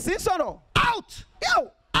 Out!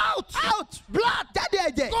 Out! Blood!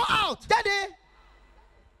 Go out!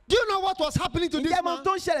 Do you know what was happening to this man?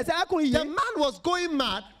 The man was going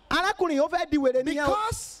mad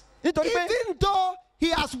because even though he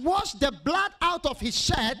has washed the blood out of his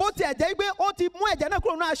shirt,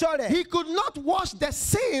 he could not wash the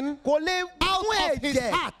sin out of his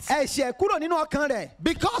heart.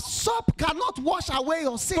 Because soap cannot wash away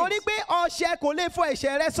your sins.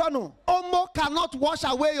 Omo cannot wash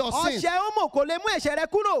away your sins.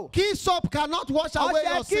 Key soap cannot wash away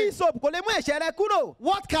your sins.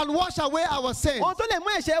 What can wash away our sins?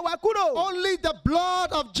 Only the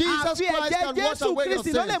blood of Jesus Christ can wash away your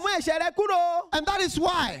sins. And that is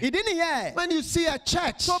why when you see a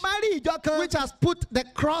church which has put the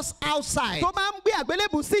cross outside,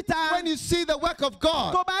 when you see the work of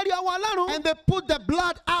God and they put the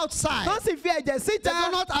blood outside, they do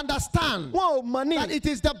not understand that it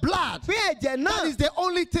is the blood that is the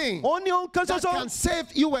only thing that can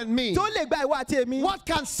save you and me. What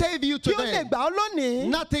can save you today?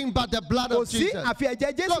 Nothing but the blood of Jesus.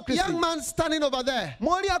 Look, young man standing over there,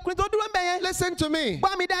 listen to me.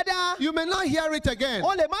 You may not hear it again.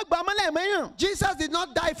 Jesus did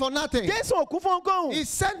not die for nothing. He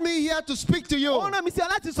sent me here to speak to you.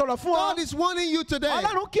 God is warning you today.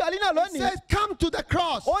 He says, come to the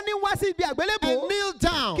cross and kneel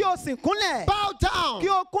down. Bow down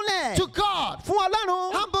to God.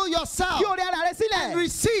 Humble yourself and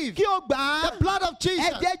receive the blood of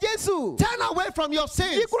Jesus. Turn away from your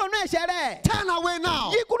sins. Turn away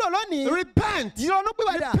now. Repent.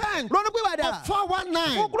 Repent of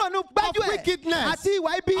 419, of wickedness, of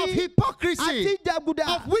hypocrisy,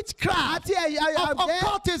 of witchcraft, of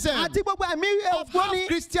occultism, of half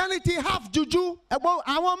Christianity, half juju.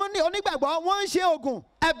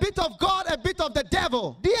 A bit of God, a bit of the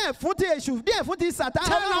devil. Turn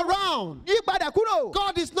around.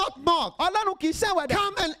 God is not mocked.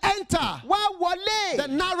 Come and enter the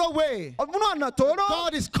narrow way.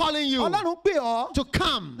 God is calling you to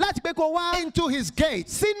come into his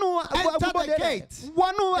gates. Enter the gate,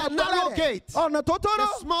 the narrow gate, the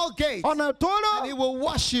small gate, and he will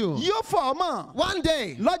wash you. One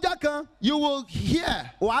day, you will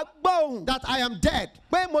hear that I am dead.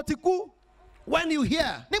 When you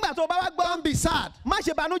hear, don't be sad,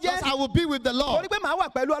 because I will be with the Lord. But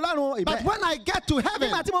when I get to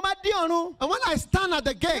heaven, and when I stand at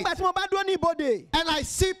the gate, and I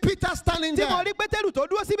see Peter standing there,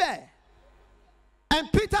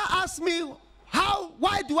 and Peter asked me,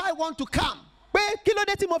 why do I want to come?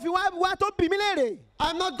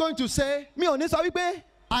 I'm not going to say,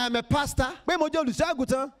 I am a pastor,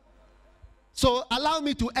 so allow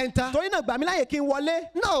me to enter.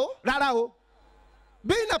 No.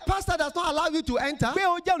 Being a pastor does not allow you to enter.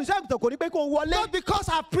 Not because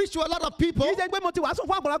I preach to a lot of people.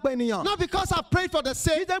 Not because I prayed for the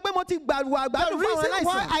sick. The reason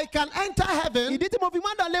why I can enter heaven is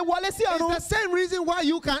the same reason why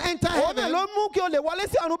you can enter heaven.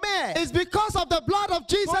 It's because of the blood of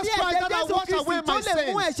Jesus Christ that I wash away my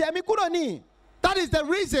sins. That is the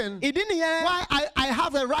reason why I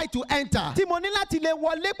have a right to enter.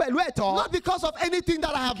 Not because of anything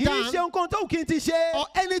that I have done or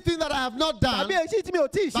anything that I have not done, but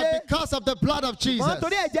because of the blood of Jesus.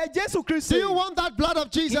 Do you want that blood of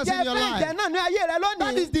Jesus in your life?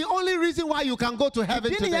 That is the only reason why you can go to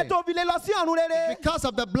heaven today. Because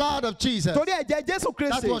of the blood of Jesus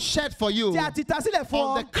that was shed for you on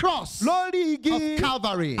the cross of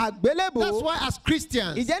Calvary. That's why as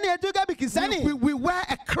Christians, we wear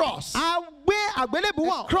a cross. A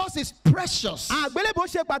cross is precious. It's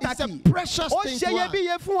a precious thing to us.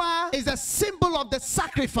 It's a symbol of the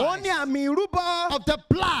sacrifice of the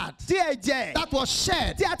blood that was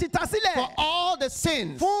shed for all the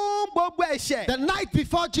sins. The night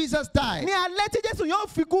before Jesus died, he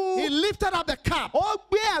lifted up the cup and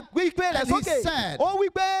he said,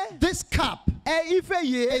 this cup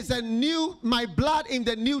is my blood in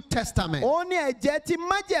the New Testament,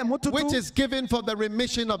 which is given for the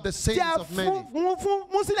remission of the sins of many.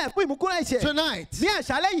 Tonight, Jesus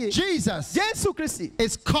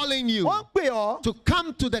is calling you to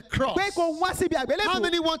come to the cross. How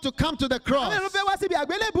many want to come to the cross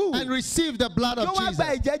and receive the blood of Jesus?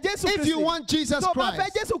 If you want Jesus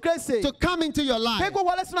Christ to come into your life and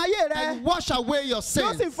wash away your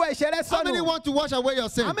sins, how many want to wash away your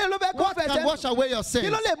sins? What can wash away your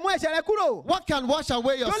sins? What can wash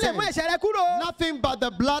away your sins? Nothing but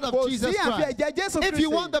the blood of Jesus Christ. If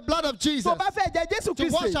you want the blood of Jesus to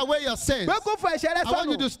wash away your sins, I want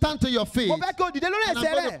you to stand to your feet, and I'm going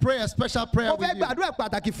to pray a special prayer with you.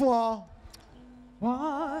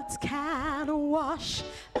 What can wash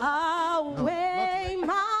away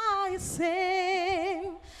my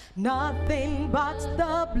sin? Nothing but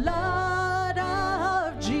the blood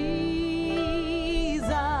of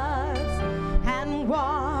Jesus. And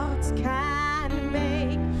what can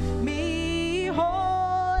make me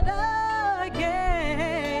whole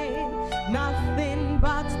again? Nothing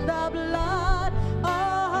but the blood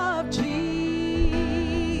of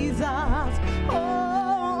Jesus.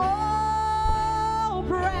 Oh,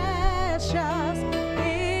 precious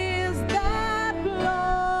is that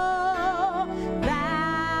blood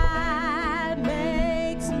that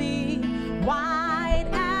makes me white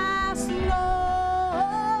as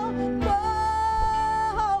snow. No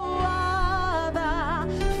other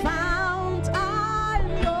fount I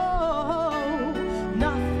know,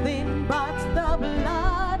 nothing but the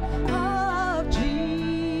blood of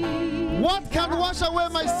Jesus. What can wash away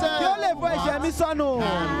my sin? Can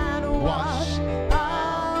wash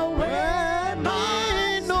away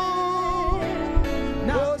my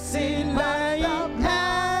sin? Nothing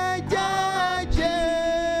but the blood of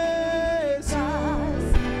Jesus.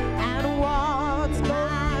 And what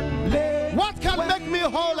can make me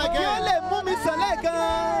whole again?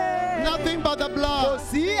 Nothing but the blood.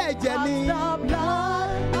 the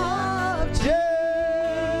blood of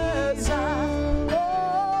Jesus. Oh,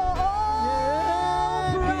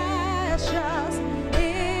 precious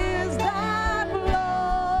is that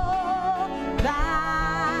blood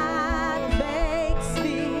that makes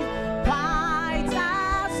me white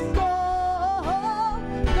as snow.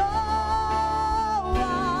 No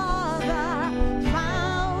other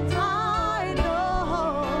fount I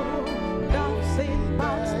know, nothing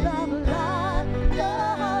but the blood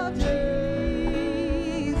of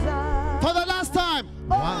Jesus. For the last time,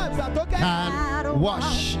 can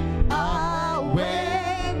wash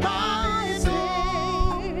away my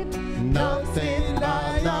sin. Nothing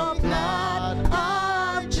but the blood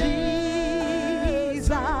of Jesus.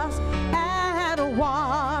 And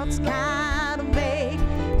what can make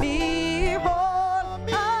me whole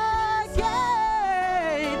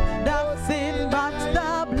again? Nothing but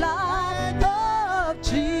the blood of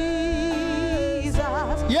Jesus.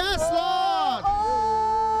 Yes, Lord.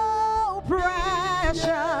 Oh,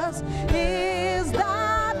 precious is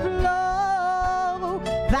that blood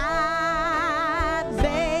that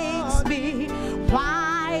makes me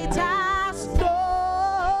white as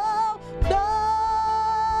snow. No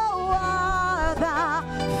other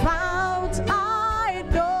fount I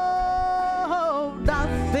know,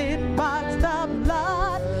 nothing but the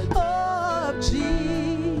blood of Jesus.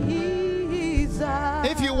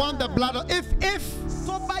 If you want the blood of, if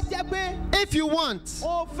you want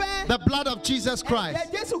the blood of Jesus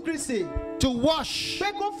Christ to wash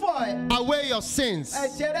away your sins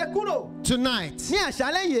tonight,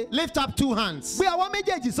 lift up two hands. And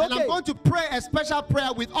I'm going to pray a special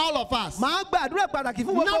prayer with all of us.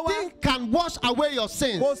 Nothing can wash away your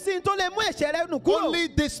sins, only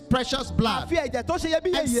this precious blood.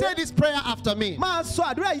 And say this prayer after me.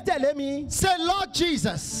 Say, Lord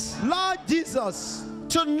Jesus,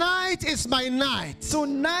 tonight is my night.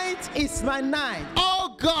 Tonight is my night.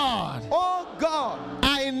 Oh God. Oh God.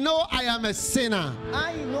 I know I am a sinner.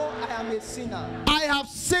 I know I am a sinner. I have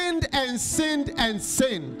sinned and sinned and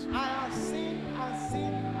sinned. I have sinned and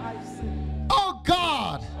sinned and sinned. Oh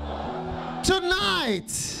God.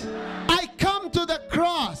 Tonight I come to the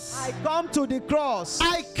cross. I come to the cross.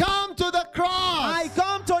 I come to the cross. I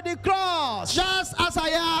come to the cross. Just as I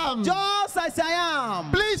am. Just as I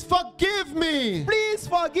am. Please forgive me. Please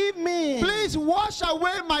forgive me. Please wash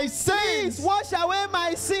away my sins. Please wash away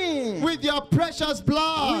my sin. With your precious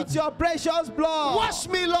blood. With your precious blood. Wash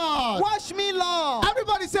me, Lord. Wash me, Lord.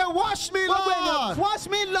 Everybody say, wash me, Lord. Wash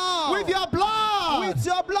me, Lord. With your blood. With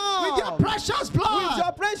your blood. With your precious blood. With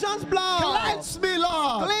your precious blood. Cleanse me,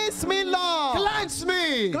 Lord. Cleanse me, Lord. Cleanse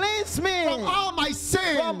me. Cleanse me. From all my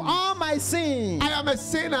sins. From From all my sins. I am a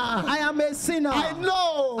sinner. I am a sinner. I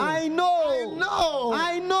know. I know. I know.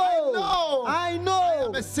 I know. I know. I know. I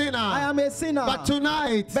am a sinner. I am a sinner. But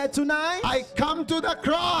tonight, I come to the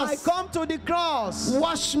cross. I come to the cross.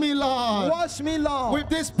 Wash me, Lord. Wash me, Lord. With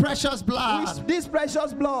this precious blood. With this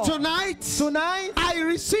precious blood. Tonight, I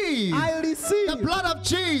receive the blood of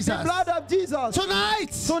Jesus. The blood of Jesus.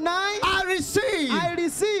 Tonight, I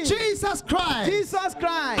receive Jesus Christ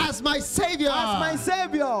as my Savior,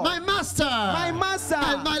 my Master,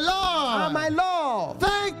 and my Lord.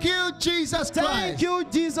 Thank you, Jesus Christ. Thank you,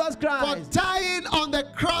 Jesus Christ, for dying on the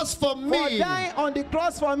cross for me. For dying on the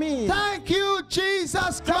cross for me. Thank you,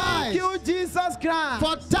 Jesus Christ. Thank you, Jesus Christ,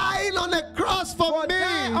 for dying on the cross for me.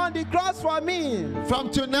 Dying on the cross for me. From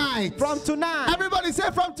tonight. Everybody say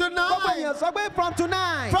from tonight. From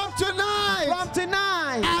tonight. From tonight. From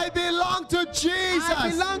tonight. I belong to Jesus. I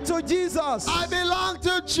belong to Jesus. I belong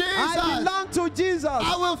to Jesus. I belong to Jesus.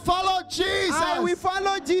 I will follow Jesus. I will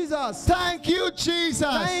follow Jesus. Thank you, Jesus.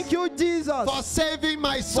 Thank you, Jesus, for saving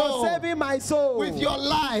my soul. For saving my soul. With your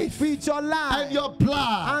life. With your life. And your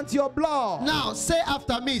blood. And your blood. Now say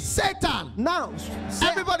after me, Satan. Now.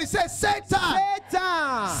 Everybody say Satan.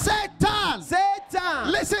 Satan. Satan.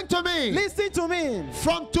 Satan. Listen to me. Listen to me.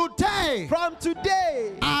 From today. From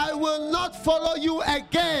today. I will not follow you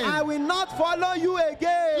again. I will not follow you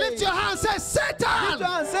again. Lift your hand, say Satan. Lift your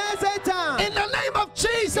hand, say Satan. In the name of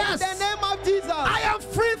Jesus. In the name of Jesus. I am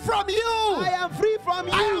free from you. I am free from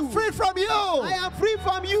you. I am free from you. I am free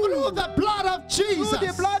from you. Through the blood of Jesus. Through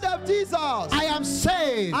the blood of Jesus. I am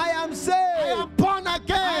saved. I am saved. I am born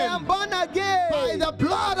again. I am born again. By the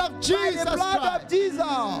blood of Jesus. By the blood Christ. of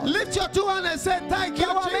Jesus. Lift your two hands and say thank you,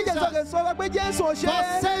 Jesus, for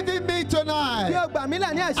saving me tonight.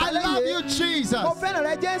 I love you, Jesus.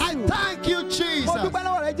 I thank you, Jesus,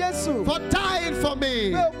 for dying for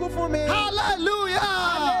me. Hallelujah.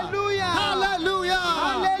 Hallelujah. Hallelujah.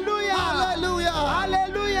 Hallelujah. Hallelujah.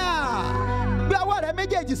 Hallelujah. Bí ọwọ́ rẹ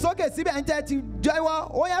méjèèjì sókè síbẹ̀ ń tẹ́ ti jẹ́wọ́,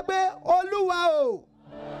 ó yẹ pé Olúwa o.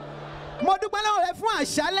 Mo dúpẹ́ lọ́wọ́ rẹ fún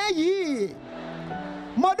àṣálẹ́ yìí.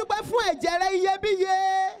 Mo dúpẹ́ fún ẹ̀jẹ̀ rẹ iyebíye.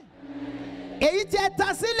 Èyí tí ẹ ta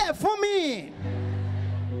sílẹ̀ fún mi.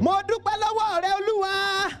 Mo dúpẹ́ lọ́wọ́ rẹ Olúwa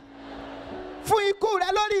fún ikú rẹ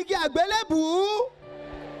lórí igi àgbélébùú.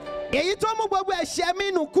 Èyí tó mú gbogbo ẹ̀ṣẹ̀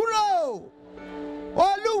mi nù kúrò.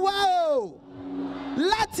 Olúwa o,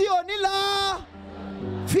 láti òní lọ,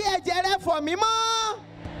 fi ẹ̀jẹ̀ rẹ fọ̀ mí mọ́.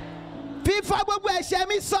 Fi fọ̀ gbogbo ẹ̀ṣẹ̀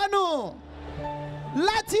mi sọnù.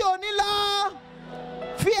 Láti òní lọ,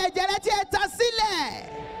 fi ẹ̀jẹ̀ rẹ tí ẹ ta sílẹ̀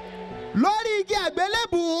lórí igi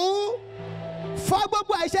àgbélébùú. Fọ̀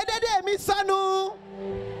gbogbo àìṣedéédé mi sọnù.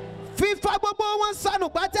 Fi fọ̀ gbogbo wọn sọnù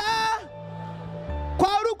pátá. Kọ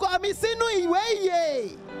orúkọ mi sínú ìwé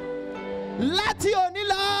ìyè. Láti òní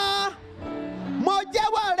lọ, mo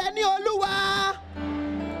jẹ́wọ́ rẹ ní Olúwa.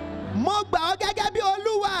 Mo gbà ọ́ gẹ́gẹ́ bí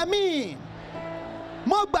Olúwa mi.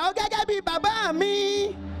 Mo gbà ọ́ gẹ́gẹ́ bí bàbá mi.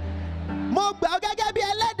 Mo gbà ọ́ gẹ́gẹ́ bí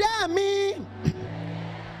ẹlẹ́dàá mi.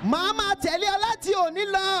 Màá máa tẹ̀lé ọ láti òní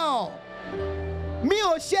lọ. Mi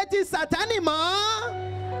ò ṣe ti Sátánì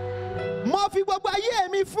mọ́. Mo fi gbogbo ayé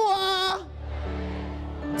mi fún ọ.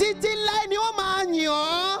 Títí láé ni ó máa yìn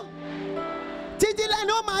ọ́. Títí láé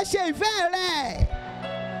ni ó máa ṣe ìfẹ́ rẹ̀.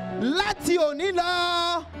 Láti òní lọ,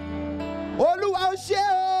 Olúwa ó ṣé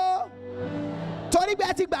o. Torí pé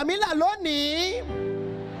ẹ ti gbà mí là lónìí.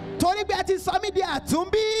 Torí pé ẹ ti sọ mí di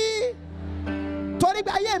àtúnbí. Torí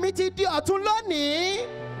pé ayé mi ti di ọ̀tun lónìí.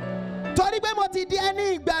 Torí pé mo ti di ẹni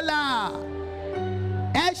ìgbàlà.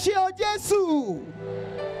 Ẹ ṣé o Jésù.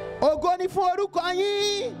 Ògo ni fún orúkọ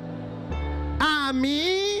yín.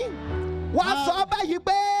 Àmín. Wá sọ báyìí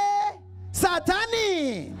pé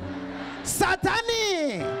Sátánì.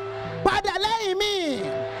 Sátánì. Padà lẹ́yìn mi.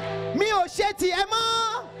 Mi ò ṣe tiẹ̀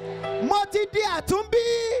mọ́. Mo ti di àtúnbí.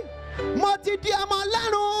 Mo ti di ọmọ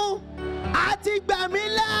Ọlọ́run. A ti gbà mí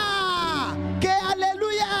là. Ké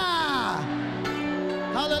hallelujah.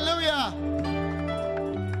 Hallelujah.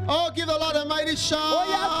 Oh, give the Lord a mighty shout. Ó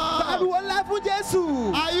yá pariwo ńlá fún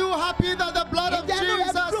Jésù. Are you happy that the blood of Ìjẹ́nu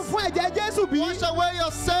rẹ̀ dùn Jesus fún ẹ̀jẹ̀ Jésù bí? wash away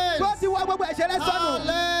your sins? Tó ti wá gbogbo ẹ̀ṣẹ̀ rẹ sọnù.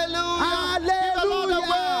 Hallelujah. Give the Lord a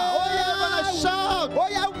wave. Shout. Ó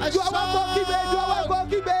yá ju ọwọ́ kó kígbe, ju ọwọ́ kó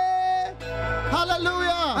kígbe.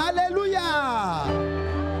 Hallelujah. Hallelujah.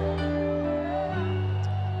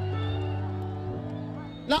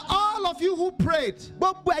 Now all of you who prayed,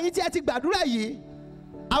 Gbogbo ẹ̀yin tí ẹ ti gbàdúrà yìí.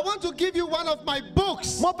 I want to give you one of my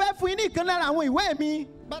books. Mo fẹ́ fún yín ní ìkan lára àwọn ìwé mi.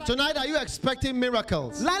 Tonight, are you expecting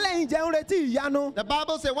miracles? Lálẹ́ ìjẹ́ ń retí ìyanu. The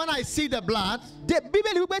Bible says, when I see the blood,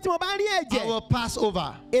 Bíbélì wípé tí mo bá rí ẹ̀jẹ̀, I will pass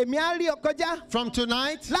over. Èmi á rí ọ kọjá. From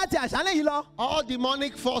tonight, láti àṣálẹ́ yìí lọ, all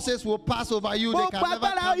demonic forces will pass over you. They can gbogbo never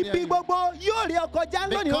agbára come near ibi you. gbogbo yóò rí ọ kọjá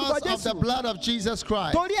lónìí orúkọ Because of the Jésù. blood of Jesus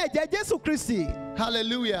Christ. Torí ẹ̀jẹ̀ Jésù Kristi.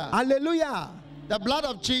 Hallelujah. Hallelujah. The blood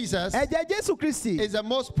of Jesus Ẹ̀jẹ̀ Jésù Kristi. is the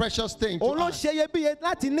most precious thing to Òun ló us. ṣe iyebíye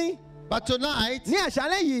láti ní. But tonight, Ní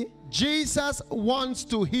àṣálẹ́ yìí, Jesus wants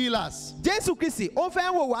to heal us. Jésù Kristi ó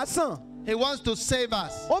fẹ́ wò wá sàn. He wants to save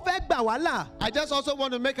us. Ó fẹ́ gbà wá là. I just also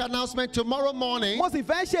want to make an announcement tomorrow morning. Mo sì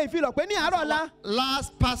fẹ́ ṣe ìfilọ̀ pé ní àárọ̀ ọ̀la,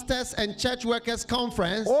 Last Pastors and Church Workers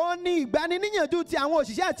Conference, ó ní ìgbaniníyànjú ti àwọn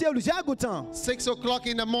òṣìṣẹ́ àti olùṣọ́ àgùntàn. 6 o'clock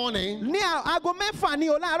in the morning, Ní aago mẹ́fà ní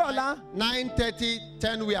láàárọ̀ ọ̀la. 9:30,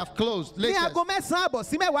 10 we have closed. Ní Latest. aago mẹ́sàn-án àbọ̀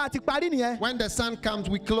sí mẹ́wàá ti parí nìyẹn. When the sun comes,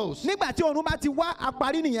 we close. Nígbà tí oòrùn bá ti wá, a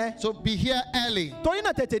parí nìyẹn. So be here early. Torí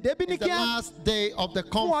náà tètè débí ní It's the kíá last day of the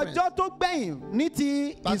fún conference. ọjọ́ tó gbẹ̀yìn ní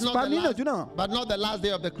ti ìsìpaníyànjú náà. But not the last day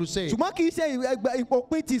of the crusade. Ṣùgbọ́n kì í ṣe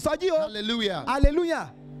ìpòpin ti ìsọjí o. Hallelujah.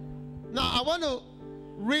 Hallelujah. Now I want to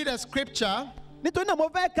read a scripture Nítorí náà mo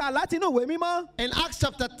fẹ́ kà láti inú ìwé mímọ́. in Acts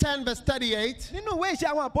chapter 10 verse 38. Nínú ìwé ìṣe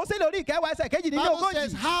àwọn àpọ́sítélì orí ìkẹwàá ẹsẹ̀ The Bible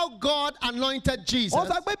says kejìdínlógójì. how God anointed Jesus, Ó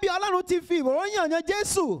sọ pé bí Ọlọ́run ti fi ìròyìn yan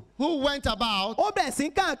Jésù, who went about ó bẹ̀ sí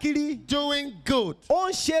káàkiri, doing good ó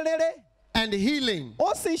ń ṣe rere, and healing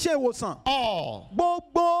ó sì ń ṣe ìwòsàn. all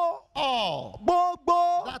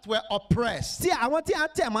Gbogbo that were oppressed tí àwọn tí a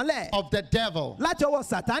tẹ̀ mọ́lẹ̀ of the devil. láti ọwọ́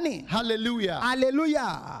Sátánì. Hallelujah.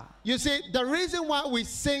 Hallelujah. You see, the reason why we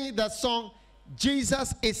sing the song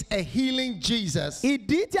Jesus is a healing Jesus.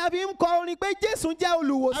 Ìdí tí a fi ń kọ orin pé Jésù jẹ́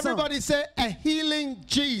olùwòsàn. Everybody say a healing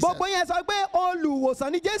Jesus. Gbogbo yẹn sọ pé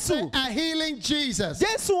olùwòsàn ni Say Jésù. a healing Jesus.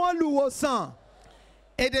 Jésù olùwòsàn.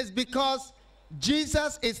 It is because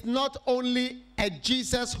Jesus is not only a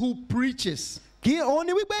Jesus who preaches. Òun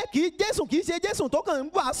ni wípé Jésù kì í ṣe Jésù tó kàn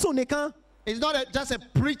ń wàásù nìkan. It's not just a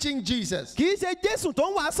preaching Jesus Kì í ṣe Jésù tó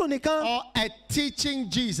ń wàásù nìkan. or a teaching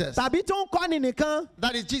Jesus. Tàbí tó ń kọ́ni nìkan.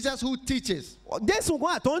 That is Jesus who teaches. Jésù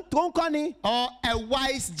kan tó ń kọ́ni. Or a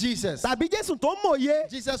wise Jesus. Tàbí Jésù tó ń mòye.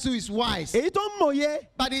 Jesus who is wise. Èyí tó ń mòye.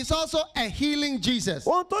 But he's also a healing Jesus.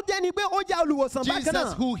 Ohun tó jẹ́ ni pé ó jẹ́ olùwòsàn bákan Jesus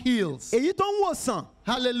náà. who heals. Èyí tó ń wòsàn.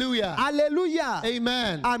 Hallelujah. Hallelujah.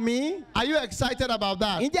 Amen. Àmín. Are you excited about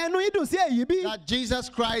that? Ǹjẹ́ inú yín dùn sí èyí bí? That Jesus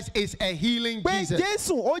Christ is a healing Pé Jesus.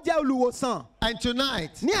 Jésù ó jẹ́ olùwòsàn. And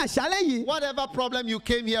tonight, Ní àṣálẹ́ yìí, whatever problem you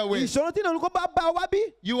came here with, ìṣòro tí ìnáwó bá bá ọ wá bí?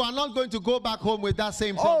 you are not going to go back home with that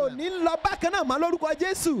same Ò problem. ní lọ bákan náà mọ́ lórúkọ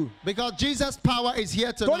Jésù. Because Jesus' power is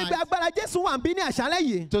here Torí pé tonight agbára Jésù wà ń bí ní àṣálẹ́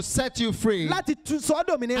yìí. to set you free Láti sọ ọ́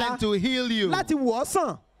dòmìnira. and to heal you. Láti wò ọ́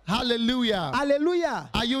sàn. Hallelujah. Hallelujah.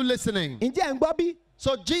 Are you listening? Ǹjẹ́ ẹ̀ ń gbọ́ bí?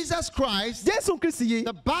 So Jesus Christ, Jésù Kristi yìí.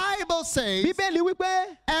 the Bible says, Bíbélì wípé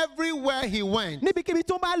everywhere he went, níbikíbi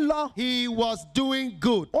tó bá lọ, he was doing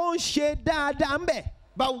good. ó ń ṣe dáadáa ń bẹ̀.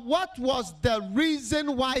 But what was the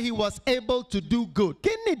reason why he was able to do good? Kí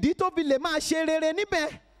nìdí tó fi lè máa ṣe rere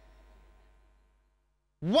níbẹ̀?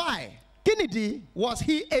 Why Kí nìdí was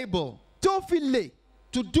he able tó fi lè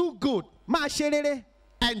to do good máa ṣe rere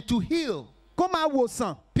and to heal kó máa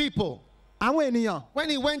wòsàn people? àwọn ènìyàn? When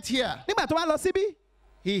he went here, Nígbà tó bá lọ síbí,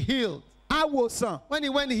 he healed. á wòsàn. When he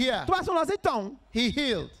went here, Tó bá tún lọ sí tọ̀hún, he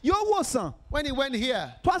healed. yóò wòsàn. When he went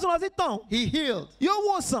here, Tó bá tún lọ sí tọ̀hún, he healed. yóò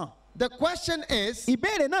wòsàn. The question is,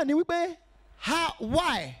 Ìbéèrè náà ni wípé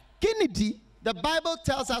why? kí nìdí? The Bible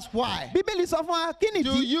tells us why. Bíbélì sọ fún wa kí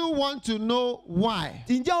Do nìdí? you want to know why?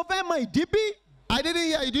 Ǹjẹ́ o fẹ́ mọ ìdí bí? I didn't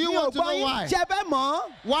hear you. Do you Mi ò want to gbọ́ know yín. why? Ṣé ẹ fẹ́ mọ̀?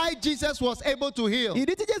 Why Jesus was able to heal?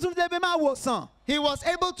 Ìdí tí Jésù fi lè fi máa wòsàn. He was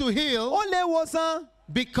able to Ó heal lè wòsàn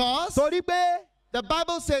because torí pé the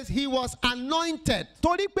Bible says he was anointed.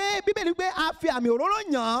 Bíbélì pé a fi àmì òróró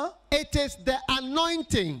yàn án. It is the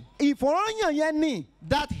anointing Ìfòróyàn yẹn ni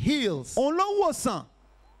that heals. òun ló ń wòsàn.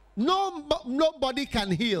 Nobody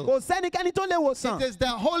can heal. Kò sẹ́nikẹ́ni tó lè wòsàn. It is the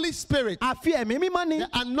Holy Spirit, Àfi ẹ̀mí mímọ́ ni. the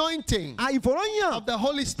anointing Ìfòróyàn of the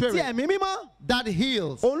Holy ti Spirit ẹ̀mí mímọ́ that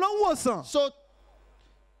heals. òun ló ń wòsàn. So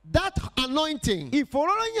that anointing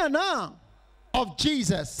Ìfòróyàn náà of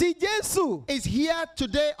Jesus ti Jésù is here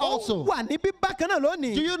today ó also. wà níbí bákan náà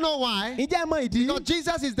lónìí. Do you know why? Ǹjẹ́ ẹ mọ ìdí? Because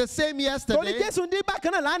Jesus is the same Torí yesterday, Jésù ní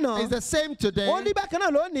bákan náà lánàá. is the same today, Ó ní bákan náà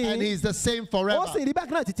lónìí. and he's the same Ó forever. sì rí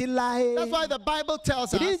bákan náà títí láé. That's why the Bible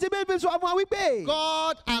tells Ìdí us tí Bíbélì sọ fún wa wípé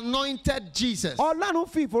God anointed Jesus. Ọlọ́run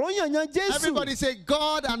fi ìfòróyàn yan Jésù. Everybody say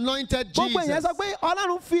God anointed Gbogbo èèyàn Jesus. sọ pé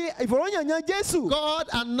Ọlọ́run fi ìfòróyàn yan Jésù. God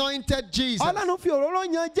anointed Jesus. Ọlọ́run fi òróró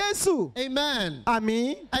yan Jésù. Amen.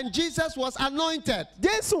 Àmín. And Jesus was anointed.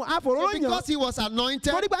 Jésù So àfòróró yan. because he was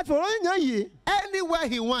anointed, Torí pé àfòróró yan yìí anywhere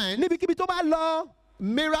he went, níbikíbi tó bá lọ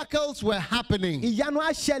miracles were happening. Ìyanu á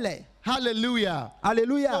ṣẹlẹ̀. Hallelujah.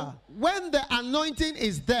 Hallelujah. So when the anointing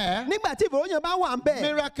is there, nígbà tí ìfòròyìn bá wà ń bẹ̀,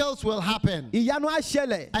 miracles will happen. Ìyanu á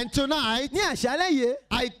ṣẹlẹ̀. And tonight, ní àṣálẹ́ yìí,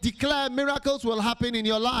 I declare miracles will happen in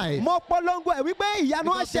your life. mo polongo ẹ̀ wípé ìyanu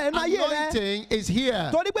á ṣẹlẹ̀ nínú ayé rẹ. Anointing is here.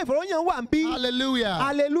 torí pé ìfòròyìn wà ń bí. Hallelujah.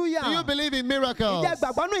 Hallelujah. Do you believe in miracles? Ǹjẹ́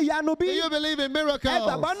gbàgbọ́ nínú ìyanu bí? Do you believe in miracles? Ẹ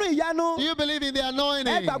gbàgbọ́ nínú ìyanu. Do you believe in the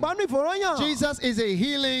anointing? Ẹ gbàgbọ́ nínú ìfòròyìn. Jesus is a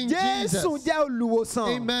healing Jesus. Jésù jẹ́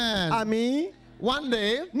olùwòsàn. Amen. Àmín. One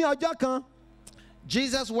day, ní ọjọ́ kan,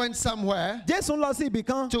 Jesus went somewhere Jésù lọ sí ibì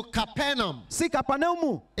kan. to Capernaum. Sí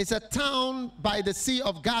Kapernaumu. It's a town by the Sea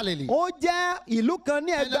of Galilee. Ó jẹ́ ìlú kan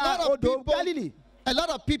ní ẹ̀gbá odò Galilee. A lot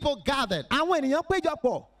of people gathered, Àwọn ènìyàn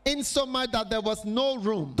péjọpọ̀. in so much that there was no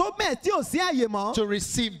room Tó bẹ́ẹ̀ tí ò sí àyè mọ́. to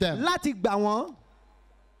receive them. Láti gbà wọ́n.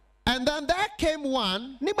 And then there came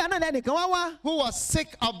one Nígbà náà lẹ́nìkan wá wá. who was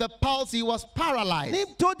sick of the palsy. He was paralyzed. Ní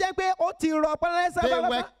tó jẹ́ pé ó ti rọ pẹ́lẹ́sẹ̀ They pátápátá.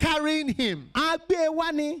 were carrying him. A gbé e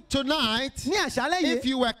wá ni. Tonight, Ní àṣálẹ́ if yìí,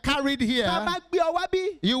 you were carried here, tá a bá gbé ọ wá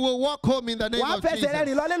bí, you will walk home in the name wàá of fẹsẹ̀ rẹ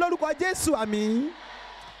rìn Jesus. lọlé lórúkọ Jésù, àmín.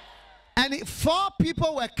 And 4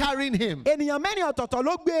 people were carrying him. Ènìyàn mẹ́rin ọ̀tọ̀ọ̀tọ̀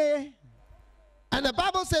ló gbé e. And the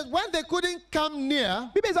Bible says when they couldn't come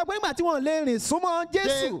near, Bíbélì sọ pé nígbà tí wọ́n lè rìn súnmọ́ they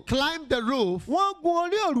Jésù, climbed the roof wọ́n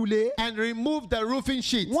gun orí òrùlé. and removed the roofing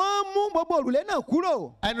sheet Wọ́n mú gbogbo òrùlé náà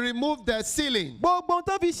kúrò. and removed the ceiling. Gbogbo ohun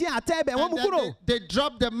tó fi ṣe àtẹ ẹbẹ̀ wọ́n And mú then kúrò. they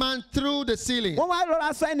dropped the man through the ceiling. Wọ́n wá rọra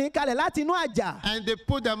sọ ẹnì kalẹ̀ láti inú àjà. And they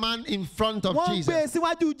put the man in front of Wọ́n gbé e Jesus.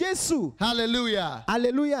 síwájú Jésù. Hallelujah.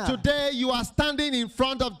 Hallelujah. Today you are standing in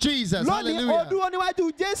front of Jesus. Lónìí ó Hallelujah. dúró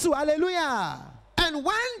níwájú Jésù. Hallelujah. And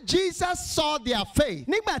when Jesus saw their faith,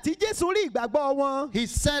 Nígbà tí Jésù rí ìgbàgbọ́ wọn, he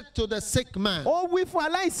said to the sick man, ó wí fún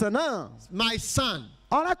aláìsàn náà, my son,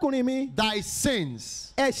 arákùnrin mi, thy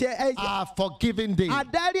sins ẹ̀ṣẹ̀ are forgiven thee.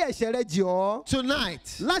 adarí ẹ̀ṣẹ̀ rẹ jì ọ́. Tonight,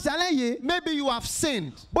 Láṣálẹ́ yìí, maybe you have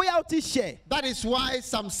sinned. bóyá o ti ṣẹ̀. That is why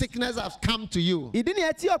some sickness has come to you. Ìdí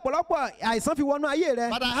nìyẹn tí ọ̀pọ̀lọpọ̀ àìsàn fi wọnú ayé rẹ.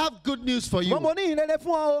 But I have good news for you. Mo mọ̀ ní ìrere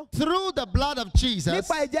fún ọ o. Through the blood of Jesus,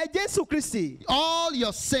 Nípa ẹ̀jẹ̀ Jésù Kristi, all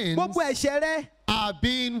your sins gbogbo ẹ̀ṣẹ̀ rẹ are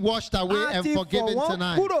being washed away a and ti fọ̀ forgiven wọ́n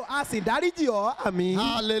tonight. kúrò, a sì dáríjì ọ́. Àmín.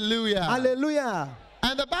 Hallelujah. Hallelujah.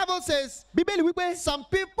 And the Bible says Bíbélì wípé some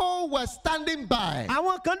people were standing by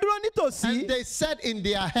àwọn kan dúró nítòsí, and they said in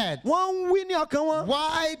their head, wọ́n ń wí ní ọkàn wọn.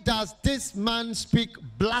 why does this man speak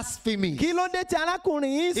blasphemy? Kí ló dé tí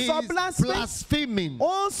arákùnrin yìí He sọ is blasphemy? blaspheming.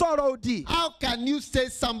 Ó ń sọ̀rọ̀ òdì. How can you say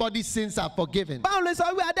somebody's sins are forgiven? Báwo lè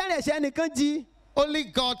sọ wí adarí ẹ̀ṣẹ̀ nìkan jì? Only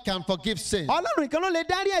God can forgive sin. Ọlọ́run nìkan ló lè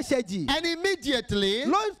dárí ẹ̀ṣẹ̀ jì. And immediately,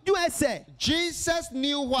 Lójú ẹsẹ̀, Jesus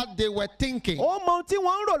knew what they were thinking. ó mọ ohun tí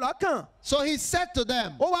wọ́n ń rò lọ́kàn. So he said to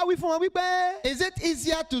them, Ó wá wí fún wọn wípé, is it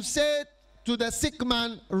easier to say to the sick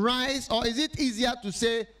man, rise, or is it easier to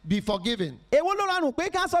say, be forgiven? èwo ló rọrùn pé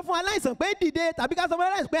ká sọ fún aláìsàn pé dìde tàbí ká sọ fún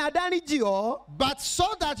aláìsàn pé adáríjì ọ́? But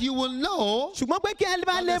so that you will know Ṣùgbọ́n pé kí ẹ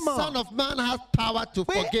bá that lè the Son mọ̀ of Man has power to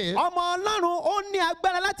pé forgive, ọmọ Ọlọ́run ó ní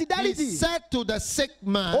agbára láti he dáríjì. said to the sick Ó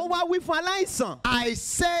man, wá wí fún aláìsàn. I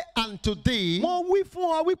say unto thee, Mo wí fún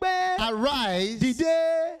ọ wípé arise,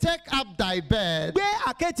 dìde, take up thy bed, gbé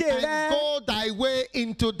àkéte and rẹ, go thy way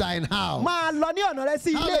into thine house. máa lọ ní ọ̀nà rẹ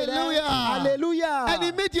sí ilé rẹ. Hallelujah. Hallelujah. And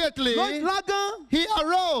immediately Lọ́gán, he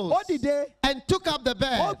arose ó dìde, and took up the ó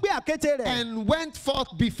bed gbé àkéte rẹ̀, and went forth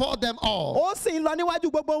before them all. ó sì ń lọ níwájú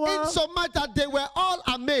gbogbo wọn. Insomuch that they were all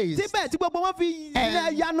amazed Síbẹ̀ tí gbogbo wọn fi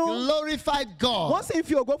and yanu, glorified God, wọ́n sì ń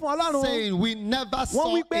fi ògo fún Ọlọ́run. saying, we never saw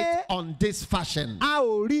wí pé, it on this fashion. A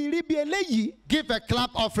ò rí rí bí eléyìí. Give a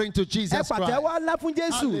clap offering to Ẹ Jesus Christ. pàtẹ́wọ́ ńlá fún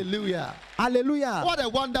Jésù. Hallelujah. Hallelujah. What a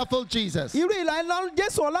wonderful Jesus Irú ìlà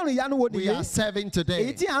Jésù Ọlọ́run ìyanu wo we are nìyí? serving Èyí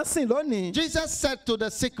today. tí à ń sìn lónìí. Jesus said to the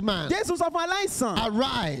sick man, Jésù sọ fún aláìsàn,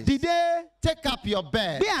 arise, dìde, take up your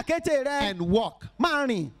bed gbé àkéte rẹ, and walk. máa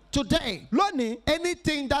rìn. Today, Lónìí,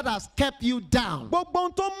 anything that has kept you down, gbogbo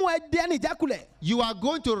ohun tó mú ẹ di ẹni ìjákulẹ̀, you are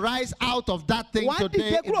going to rise out of that thing wàá today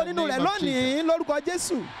dìde in kúrò the nínú rẹ̀ name of Jesus. lónìí lórúkọ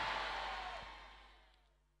Jésù.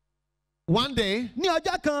 One day, Ní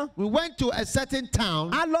ọjọ́ kan, we went to a certain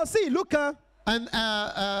town a lọ sí ìlú kan. and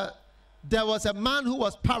there was a man who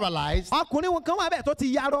was paralyzed Ọkùnrin kan wà bẹ́ẹ̀ tó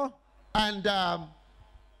ti yarọ. and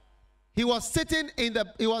he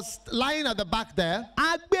was lying at the back there.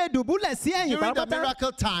 A gbé dùbúlẹ̀ sí ẹ̀yìn During the pátápátá.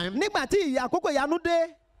 miracle time, Nígbà tí àkókò ìyanu dé,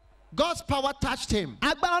 God's power touched him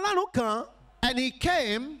agbára Ọlọ́run kàn án. and he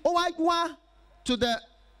came Ó wá to the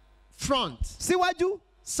front síwájú.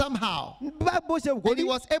 somehow. And he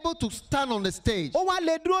was able to stand on the stage.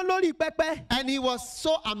 And he was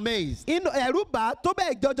so amazed.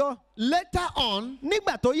 Later on,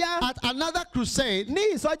 at another crusade,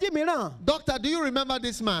 Doctor, do you remember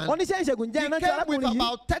this man? He came with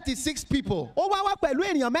about 36 people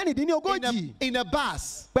in a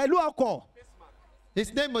bus.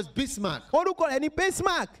 His name was Bismarck.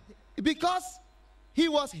 Because he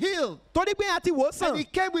was healed. And he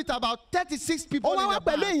came with about 36 people in a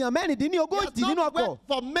bus. He has not worked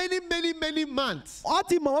for many months. And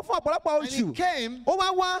he came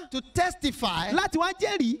to testify.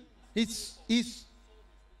 He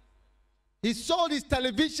sold his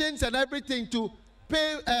televisions and everything to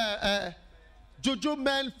pay juju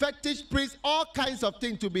men, fetish priests, all kinds of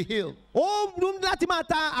things to be healed. But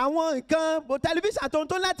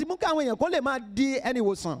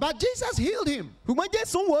Jesus healed him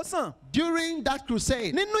during that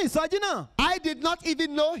crusade. I did not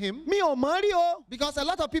even know him because a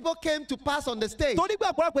lot of people came to pass on the stage. I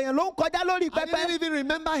didn't even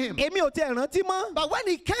remember him. But when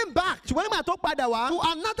he came back to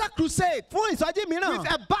another crusade with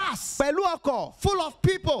a bus full of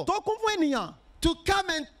people to come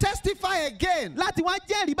and testify again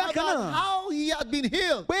about how he had been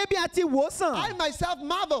healed, I myself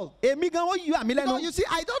marveled. You see,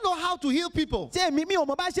 I don't know how to heal people. And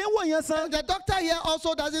the doctor here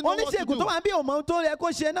also doesn't know what to do.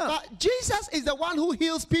 But Jesus is the one who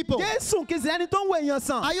heals people.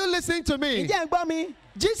 Are you listening to me?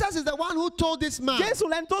 Jesus is the one who told this man,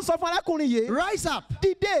 rise up,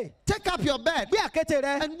 take up your bed,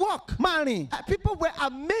 and walk. People were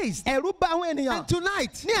amazed. And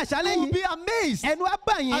tonight, you will be amazed at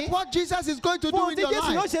what Jesus is going to do in your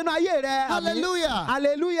life. Hallelujah.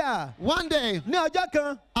 Hallelujah. One day,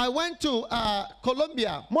 I went to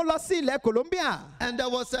Colombia, and there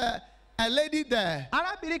was a lady there.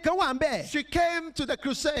 She came to the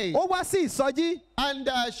crusade, and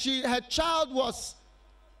her child was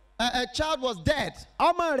dead.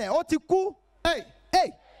 Hey,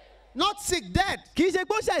 not sick, dead.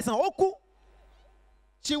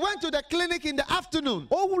 She went to the clinic in the afternoon.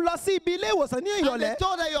 And they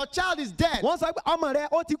told her, your child is dead.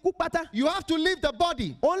 You have to leave the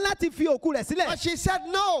body. But she said,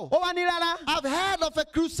 no. I've heard of a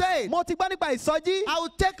crusade. I will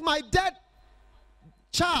take my dead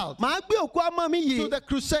child to the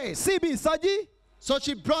crusade. So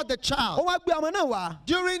she brought the child.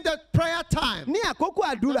 During the prayer time,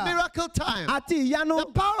 the miracle time, the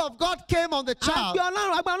power of God came on the child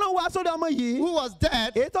who was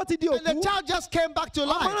dead, and the child just came back to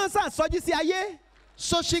life.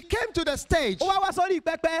 So she came to the stage.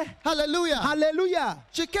 Hallelujah. Hallelujah.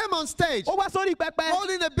 She came on stage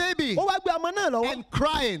holding a baby and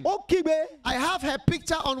crying. I have her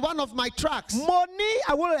picture on one of my tracks. And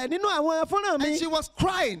she was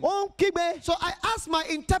crying. So I asked my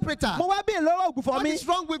interpreter, what is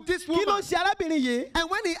wrong with this woman? And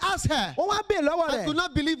when he asked her, I could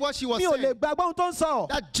not believe what she was saying.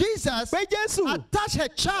 That Jesus had touched her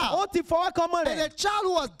child, and the child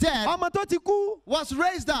who was dead was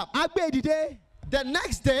raised up. The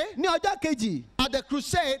next day, at the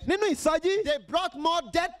crusade, they brought more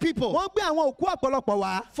dead people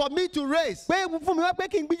for me to raise.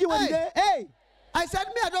 Hey. I said,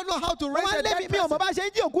 I don't know how to raise a dead person. So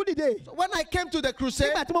when I came to the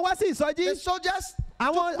crusade, the soldiers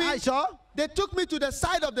took me to the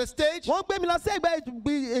side of the stage.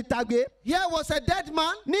 Here was a dead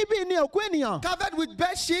man covered with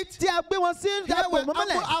bed sheets. I've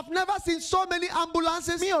never seen so many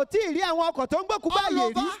ambulances all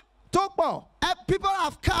over. People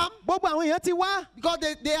have come because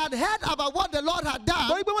they had heard about what the Lord had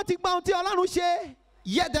done.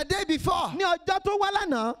 Yet the day before.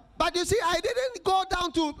 But you see, I didn't go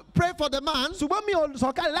down to pray for the man.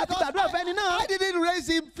 I didn't raise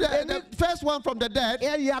him, the first one from the dead.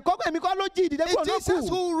 It's Jesus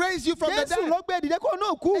who raised you from the dead.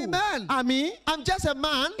 Amen. I'm just a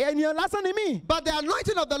man. But the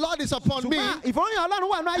anointing of the Lord is upon me. And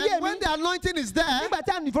when the anointing is there,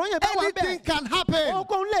 anything can happen. I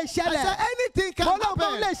said anything can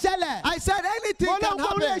happen. I said anything can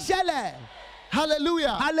happen.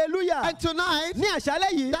 Hallelujah. Hallelujah. And tonight,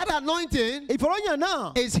 that anointing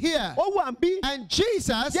is here. And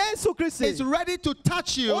Jesus is ready to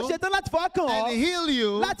touch you and heal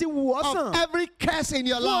you of every curse in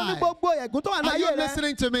your life. Are you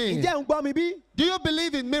listening to me? Do you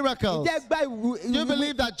believe in miracles? Do you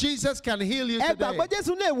believe that Jesus can heal you today? Do you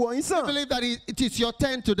believe that it is your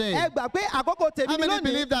turn today? How many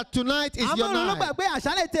believe that tonight is your night?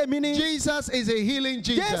 Jesus is a healing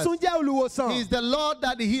Jesus. He is the Lord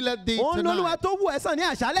that healeth thee tonight.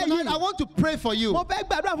 Tonight I want to pray for you.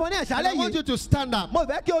 And I want you to stand up. And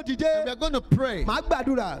we are going to pray.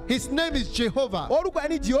 His name is Jehovah.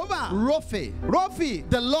 Rophi.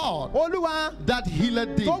 The Lord that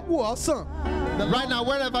healeth thee. Right now,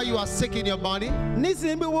 wherever you are sick in your body, I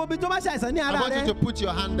want you to put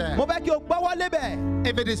your hand there.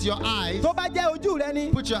 If it is your eyes,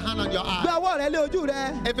 put your hand on your eyes.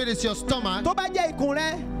 If it is your stomach,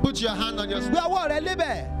 put your hand on your stomach.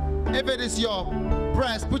 If it is your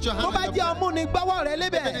breast, put your hand on your breast.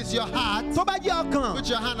 If it is your heart, put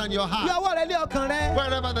your hand on your heart.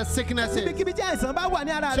 Wherever the sickness is,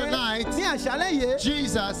 tonight,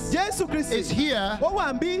 Jesus is here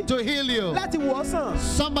to heal you.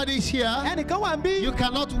 Somebody's here, you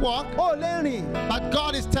cannot walk, but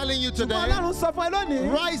God is telling you today,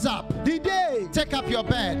 rise up, take up your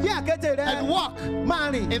bed, and walk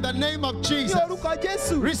in the name of Jesus.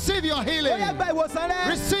 Receive your healing.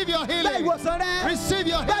 Receive your healing. Receive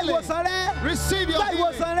your healing. Receive your healing.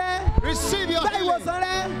 Receive your healing.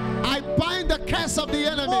 I bind the curse of the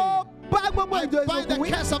enemy. I bind the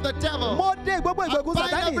curse of the devil. I bind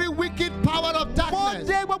every wicked power of darkness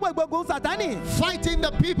fighting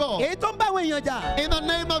the people. In the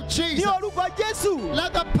name of Jesus. Let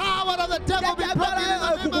the power of the devil be broken in the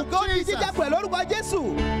name of Jesus.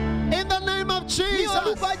 In the name of Jesus.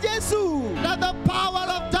 Let the power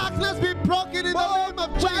of darkness be broken in the name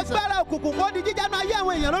of Jesus. Let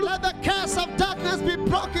the curse of darkness be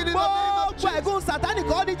broken in the name of Jesus.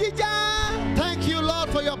 Thank you, Lord,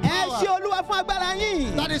 for your power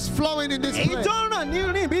that is flowing in this place.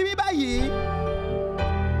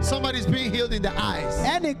 Somebody's being healed in the eyes.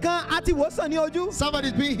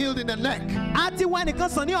 Somebody's being healed in the neck.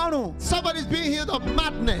 Somebody's being healed of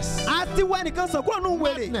madness.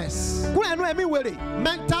 Madness.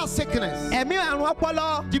 Mental sickness.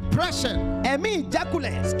 Depression.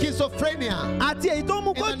 Schizophrenia. In the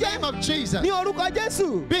name of Jesus. Be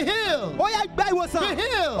healed. Be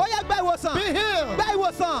healed. Be healed.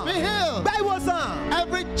 Be healed.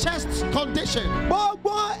 Every chest condition.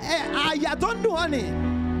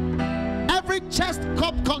 Every chest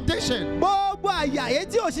cup condition,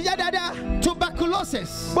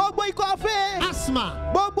 tuberculosis, asthma,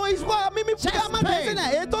 chest pain,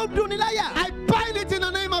 I bind it in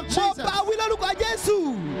the name of Jesus.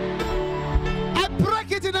 I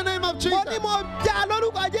break it in the name of Jesus.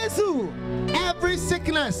 Every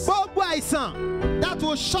sickness that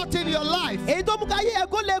will shorten your life,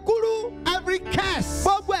 every curse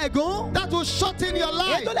that will shorten your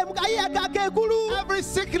life, every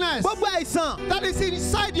sickness that is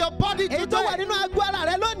inside your body today,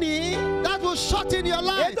 that will shorten your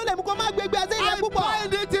life, I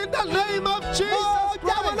bind it in the name of Jesus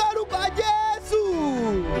Christ.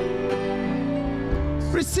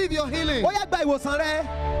 Receive your healing.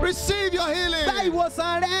 Receive your healing. I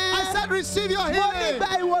said receive your healing.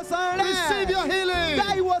 Receive your healing.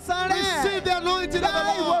 Receive the anointing of the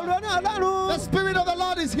Lord. The Spirit of the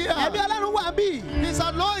Lord is here. His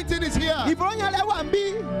anointing is here.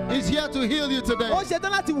 He's here to heal you today.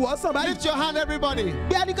 Lift your hand, everybody.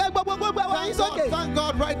 Thank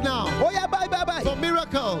God right now for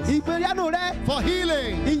miracles, for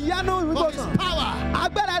healing, for His power.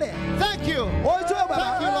 Thank you.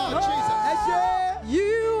 Thank you, Lord Jesus.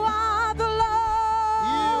 You are the Lord.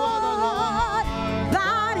 You are the Lord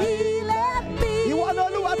that healeth me.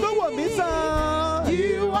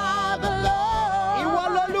 You are the Lord,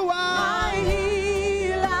 my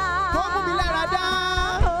healer.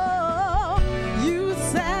 You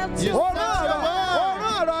sent your word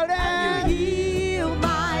and you healed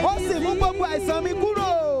my disease.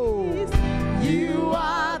 You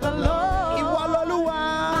are the Lord.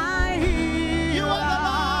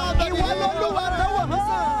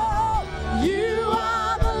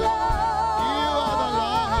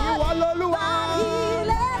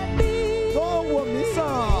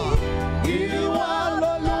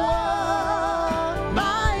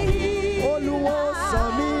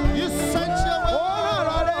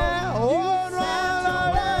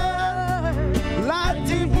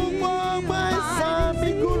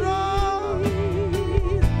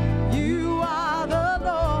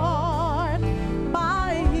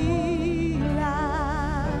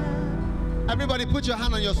 Everybody put your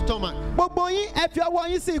hand on your stomach.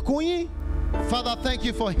 Father, thank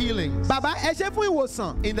you for healing in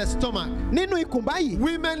the stomach.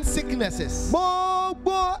 Women's sicknesses.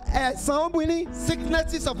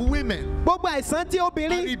 Sicknesses of women. I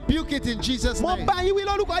rebuke it in Jesus' name.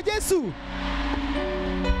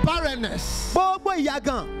 Barrenness.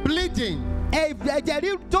 Bleeding.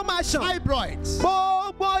 Fibroids.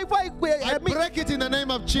 I break it in the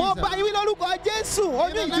name of Jesus. In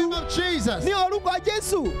the name of Jesus.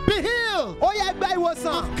 Be healed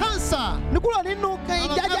of cancer and of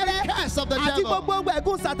every curse of the devil.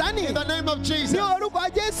 In the name of Jesus.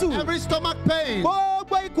 Every stomach pain,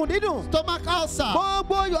 stomach ulcer,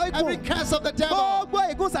 every curse of the devil, be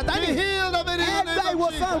healed of it in the name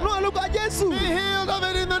of Jesus. Be healed of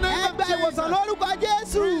it in the name of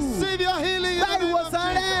Jesus. Receive your healing in the name of Jesus.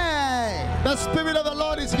 The Spirit of the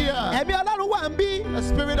Lord is here. The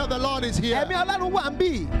Spirit of the Lord is here.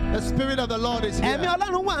 The Spirit of the Lord is here.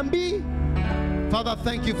 Father,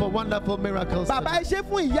 thank you for wonderful miracles.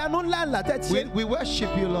 We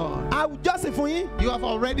worship you, Lord. You have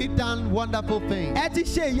already done wonderful things.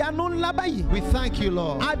 We thank you,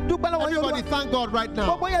 Lord. Everybody thank God right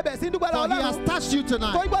now. For He has touched you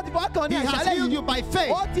tonight. He has healed you by faith.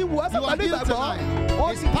 You are healed tonight.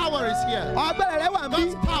 His power is here.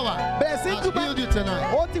 God's power has healed you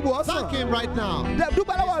tonight. Thank Him right now.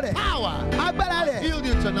 His power has healed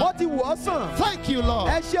you tonight. Thank you,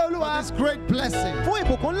 Lord, for this great blessing.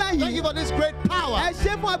 Thank you for this great power.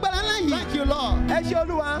 Thank you, Lord.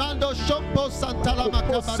 Mando Shokbo Santala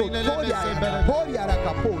Makabarine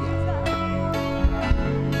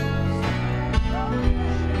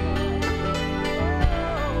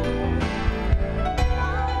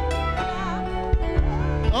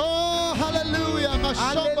Oh, hallelujah.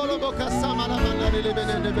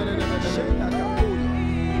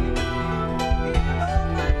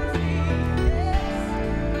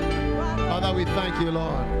 Father, we thank you,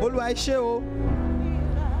 Lord.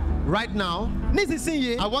 Right now,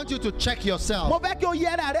 I want you to check yourself.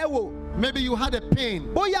 Maybe you had a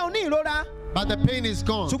pain, but the pain is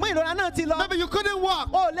gone. Maybe you couldn't walk.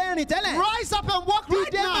 Rise up and walk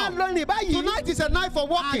right now. Tonight is a night for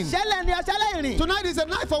walking. Tonight is a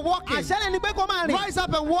night for walking. Rise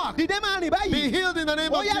up and walk. Be healed in the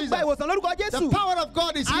name of Jesus. The power of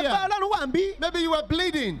God is here. Maybe you were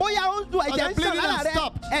bleeding, but the bleeding has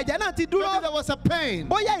stopped. Maybe there was a pain,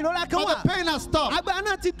 but the pain has stopped.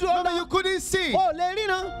 Maybe you couldn't see,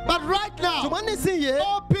 but right now,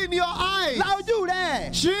 open your eyes.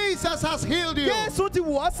 Jesus has healed you.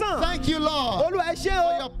 Thank you, Lord, for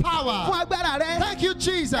your power. Thank you,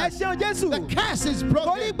 Jesus. The curse is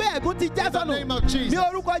broken in the name of Jesus.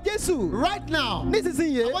 Right now,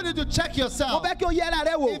 I want you to check yourself.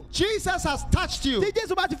 If Jesus has touched you,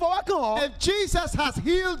 if Jesus has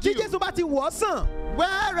healed you,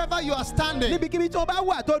 wherever you are standing, maybe you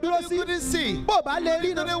couldn't see, maybe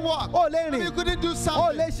you couldn't walk, maybe you couldn't do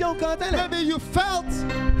something, maybe you felt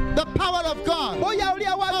the power of God. Oh,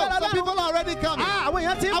 some people are already coming. I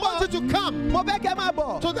want you to come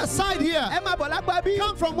to the side here.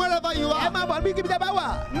 Come from wherever you are.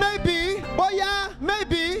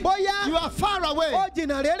 Maybe you are far away, but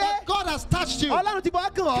God has touched you.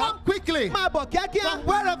 Come quickly from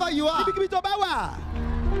wherever you are.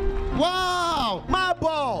 Wow!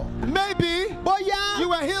 Maybe you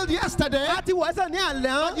were healed yesterday, but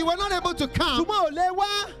you were not able to come.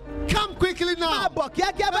 Come quickly now.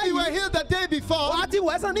 Maybe you were healed the day before.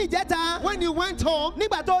 When you went home, you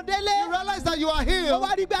realized that you are healed.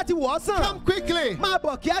 Come quickly.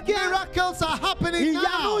 Miracles are happening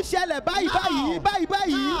now.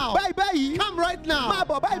 Come right now.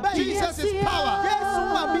 Jesus is power.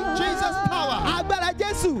 Jesus' power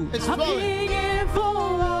is flowing.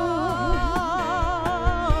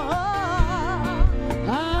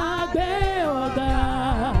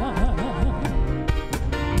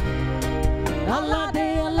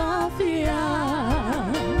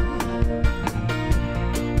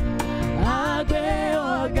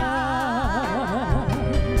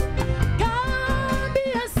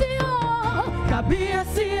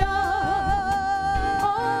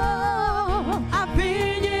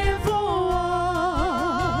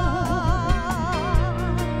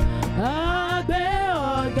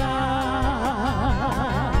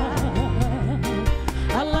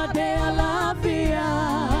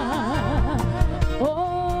 Oh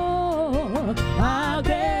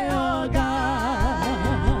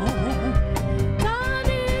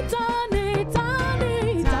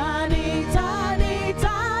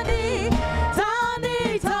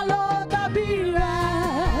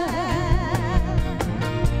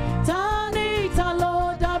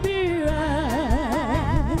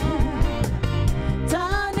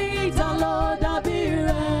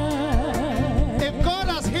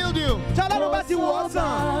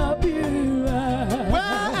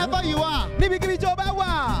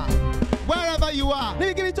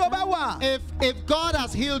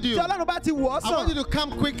has healed you, I want you to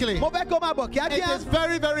come quickly. It is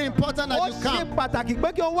very, very important that you come.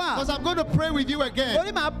 Because I'm going to pray with you again.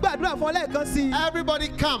 Everybody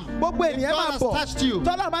come. If God has touched you,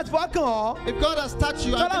 if God has touched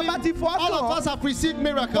you, I believe all of us have received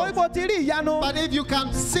miracles. But if you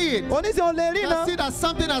can see it, you can see that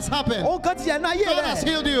something has happened. God has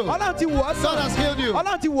healed you. God has healed you.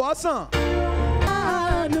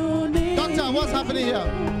 Doctor, what's happening here?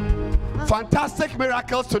 Fantastic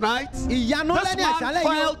miracles tonight. This man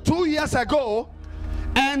fell 2 years ago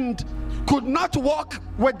and could not walk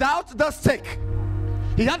without the stick.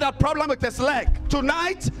 He had a problem with his leg.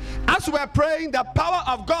 Tonight, as we were praying, the power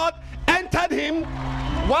of God entered him.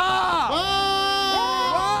 Wow!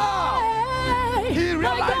 Wow! He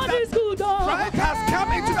realized that strength has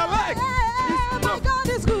come into the leg. My God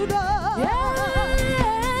is good.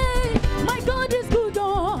 My God is good.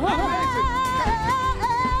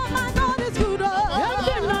 My God is good.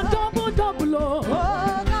 Everything not double, double.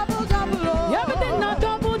 Everything not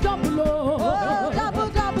double, double.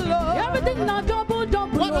 Everything not double,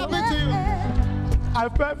 double. What happened to you? I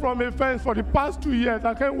fell from a fence for the past 2 years.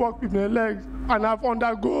 I can't walk with my legs, and I've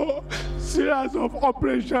undergone series of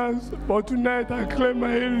operations. But tonight I claim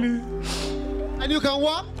my healing. And you can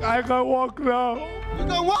walk? I can walk now. You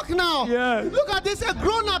can walk now? Yes. Look at this, a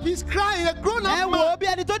grown-up, he's crying, a grown-up man. Come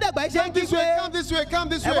this way, come this way, come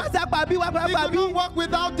this way. You cannot walk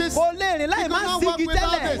without this. You cannot walk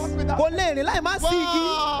without this.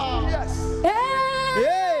 Wow. Yes.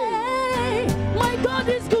 Hey, my God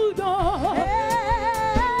is good.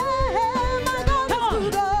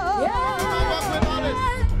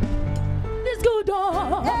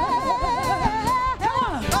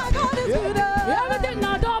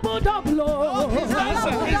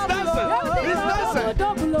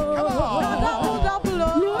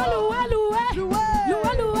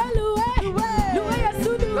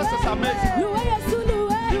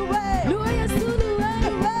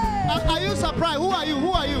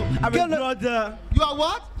 I'm a brother. You are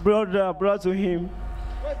what? Brother to him.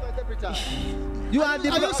 Where's my interpreter?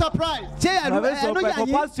 Are you surprised? I'm very surprised. For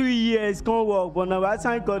the past 2 years, it can't work, but now I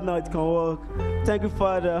thank God now it can work. Thank you,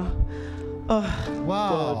 Father.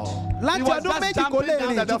 Wow. He was just jumping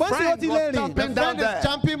down there. The friend was jumping down there. Is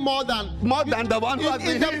jumping more than the one who has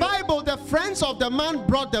been in the Bible, the friends of the man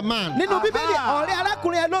brought the man. The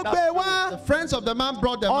friends of the man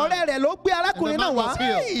brought the man. And the man was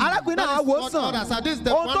healed. That is what God has said. This is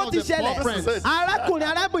the one of the 4 friends.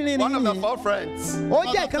 One of the 4 friends.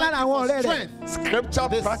 Strength. Scripture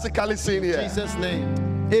practically seen here. In Jesus' name.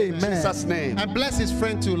 Amen. In Jesus' name. And bless his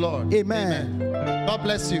friend too, Lord. Amen. God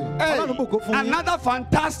bless you. Hey, another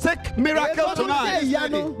fantastic miracle tonight.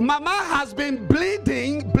 Mama has been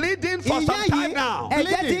bleeding for some time now. As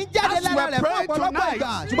we pray tonight.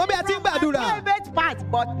 Private part,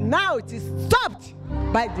 but now it is stopped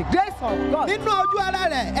by the grace of God.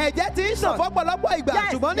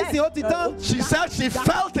 She said she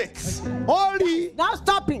felt it. Now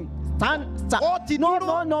stopping.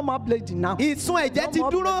 No more bleeding now. Yes.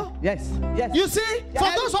 You see,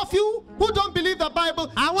 for those of you who don't believe the Bible,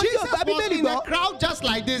 Jesus was in the crowd just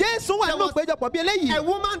like this. There was a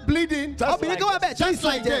woman bleeding just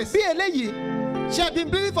like this. She had been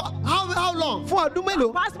bleeding for how long?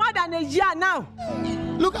 Past more than a year now.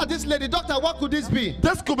 Look at this lady. Doctor, what could this be?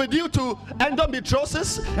 This could be due to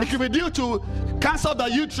endometriosis. It could be due to cancer of the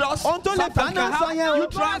uterus. I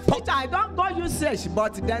don't go usage,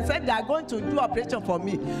 but they said they are going to do operation for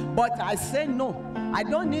me. But I say no. I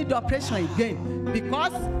don't need operation again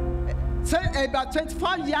because about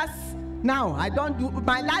 24 years now, I don't do.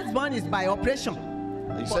 My last one is by operation.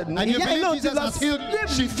 He said, and you believe Jesus has healed you?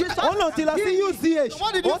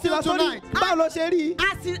 What did you feel tonight?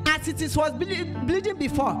 As it was bleeding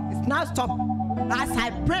before, it's now stopped. As I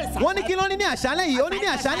pray, give Jesus a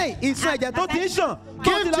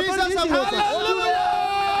hallelujah.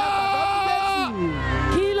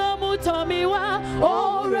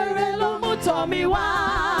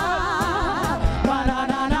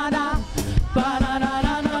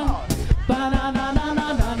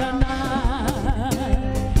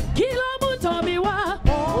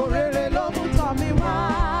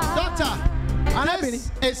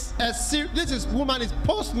 This is woman is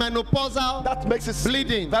postmenopausal. That makes it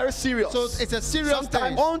bleeding very serious. So it's a serious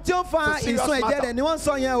thing.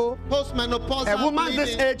 Postmenopausal. A woman bleeding.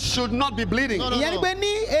 this age should not be bleeding. No.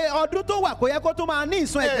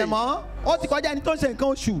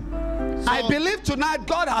 I believe tonight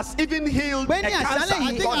God has even healed a cancer.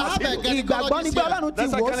 I think I have a gynecologist here.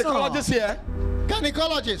 There's a gynecologist here.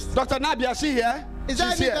 Gynecologist. Dr. Nabia, she here? Is there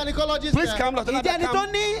any gynecologist? Please come. Ìjẹ́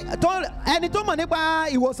ẹni tó mọ̀ nípa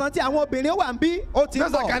ìwòsàn tí àwọn obìnrin wà ń bí ó ti ń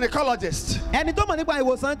bọ̀. There's a gynecologist. Ẹni tó mọ̀ nípa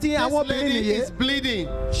ìwòsàn tí àwọn obìnrin nìyí. This lady is bleeding.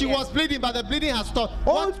 She was bleeding, but the bleeding has stopped.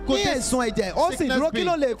 Ó ní ẹ̀sùn ẹ̀jẹ̀, ó sì dúró kí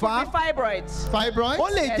ló lè fà á. Fibroids. Fibroids? Ó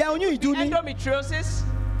lè jẹ́ oyún ìjú ni. Endometriosis.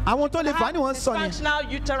 Àwọn tó lè fà á ni wọ́n sọ ni. Dysfunctional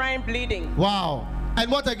uterine bleeding. Wow. And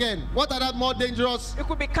what again? What are that more dangerous? It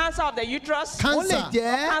could be cancer of the uterus. Cancer. Ó lè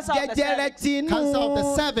jẹ́ jẹjẹrẹ tinú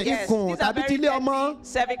ikùn tàbí tilé ọmọ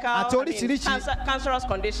àti oríṣiríṣi. Cancerous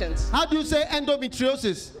conditions. How do you say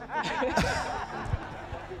endometriosis?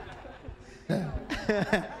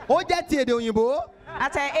 Ó jẹ́ ti èdè òyìnbó.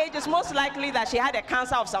 At her age, it's most likely that she had a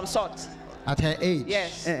cancer of some sort. At her age?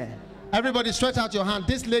 Yes. Everybody stretch out your hand.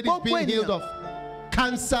 This lady is being healed of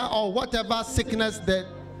cancer or whatever sickness that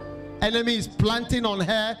enemy is planting on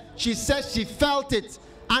her. She says she felt it.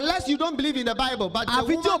 Unless you don't believe in the Bible, but the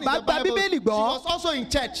woman in the Bible, she was also in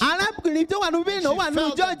church. Arákùnrin tó wà ní bíbélì náà wà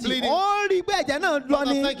ní jọ́ọ̀jì. Ó rí pé ẹ̀jẹ̀ náà lọ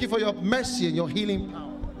ni. Thank you for your mercy and your healing power.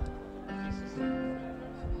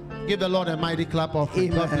 Give the Lord a mighty clap of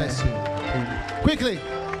praise. God bless you. Quickly.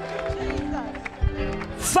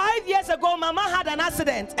 5 years ago, Mama had an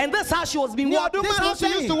accident, and this is how she was being walking. This is how she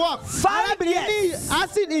used to walk. 5 years.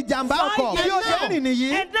 Accident ìjàmbá ọkọ̀ bí ó ṣe rìn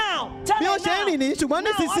nìyí. And now, tell bí ó ṣe rìn nìyí ṣùgbọ́n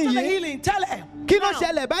now, after the nísinsìnyí. healing, tell her. Kí ló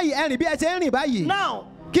ṣẹlẹ̀ báyìí ẹ̀rìn bí ẹ ṣe ń rìn báyìí? Now.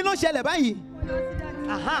 Kí ló ṣẹlẹ̀ báyìí?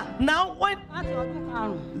 Now when.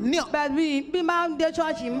 Bẹ́ẹ̀ni bí máa ń dé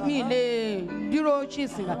ṣọ́ọ̀ṣì mi lè dúró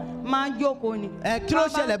ṣìsìn máa ń jókòó ni. Kí ló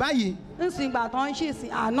ṣẹlẹ̀ báyìí? Nsìn ìgbà tó ń ṣìsìn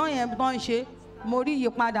àná yẹn tó ń ṣe mo rí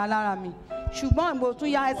ìyípadà lára mi ṣùgbọ́n ìgbò tún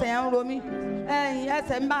ya ẹsẹ̀ yẹn ń ro mí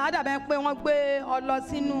ẹsẹ̀ mi báyìí àdàbẹ̀ pé wọ́n gbé ọ lọ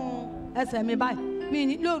sínú ẹsẹ̀ mi báyìí mi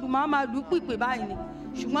ní lóòrù máa lù pìpì báyìí ni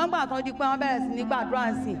ṣùgbọ́n gbà tó di pé wọ́n bẹ̀rẹ̀ sí ní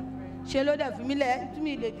gbàdúrà sí ṣe ló dẹ̀ fi mí lẹ̀ tí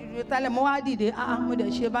mi lè dìde tẹ́lẹ̀ mo wá dìde mo dẹ̀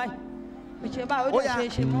ṣe báyìí mo ṣe báyìí ó dẹ̀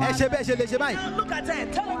ṣe mọ́. Ẹ ṣe bẹ́ẹ̀ ṣe lè ṣe báyìí. Look at her.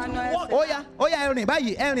 Tell her to walk. Ó yá ẹ̀rìn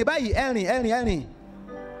báyìí ẹ̀rìn.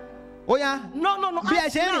 Ó yá. No. Bí ẹ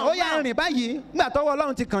ṣe rìn ó yá ẹ̀rìn báyìí nígbà tọ́wọ́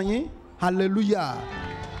Ọlọ́run ti kàn yín. Hallelujah.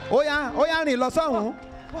 Ó yá rìn lọ sọ́hùn.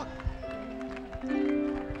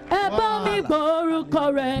 Ẹ bá mi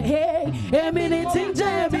gbórúkọ rẹ̀, èmi ni tí ń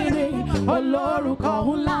jẹ́ èmi ni olórúkọ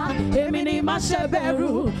ńlá, èmi ni má ṣe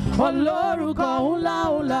bẹ̀rù, olórúkọ ńlá,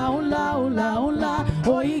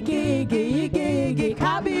 oyigi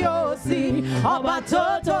kábíyèsí, ọba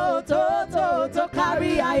tó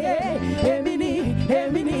kárí ayé, èmi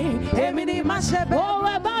ni má ṣe bẹ̀rù. Ó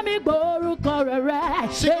ẹ bá mi gbórúkọ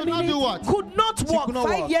rẹ̀. She could not do what? Could not walk.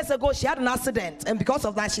 5 years ago, she had an accident, and because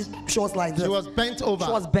of that, she was like this. She was bent over.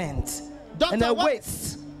 She was bent. Doctor, and her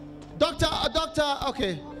waist. Doctor,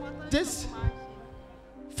 okay. This,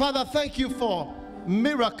 Father, thank you for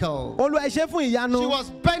miracle. Olúwa ẹ ṣé fún ìyanu. She was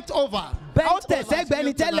bent over. Ó tẹ̀sẹ̀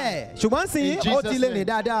gbẹ́ni tẹ́lẹ̀ ṣùgbọ́n sí ó ti lè rìn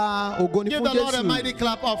dáadáa ògo ni fún Jésù. Give the Lord a mighty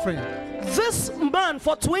clap offering. This man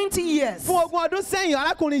for 20 years. Fún ogún ọdún sẹ́yìn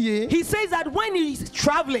arákùnrin yìí. He says that when he's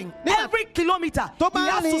traveling, every kilometer, he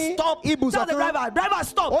has to stop. Tell the driver,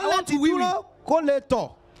 stop. I want to wee-wee. Kó lè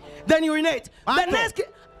tọ̀. Then urinate. The next,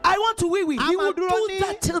 I want to wee-wee. He will do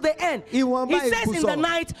that till the end. He says in the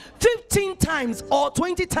night 15 times or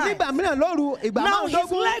 20 times. Now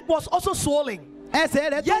his leg was also swollen.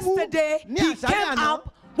 Yesterday, he came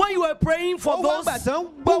up when you were praying for those who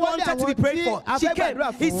wanted to be prayed for.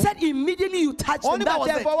 He said immediately you touched them. That was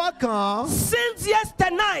it. Since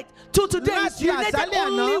yesterday night to today, he's urinated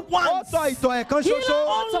only once. Only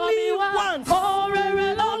once.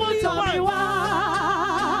 Only once.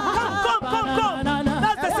 Come.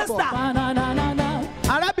 That's the sister.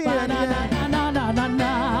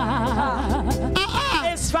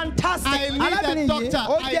 It's fantastic.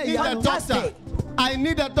 I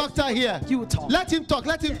need a doctor here. You talk. Let him talk.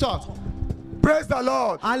 Praise the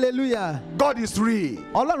Lord. Hallelujah. God is real.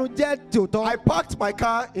 I parked my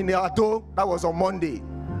car in the Ado. That was on Monday.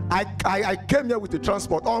 I came here with the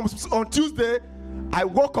transport. On Tuesday, I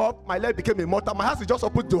woke up. My leg became a mortar. My house is just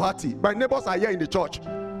opposite to Hati. My neighbors are here in the church.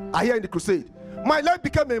 Are here in the crusade. My leg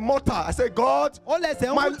became a mortar. I said, God,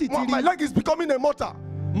 my leg is becoming a mortar.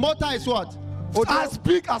 Mortar is what? As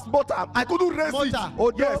big as mortar. I couldn't raise it.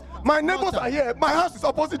 Yes. My neighbors are here. My house is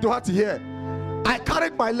opposite to Hati here. I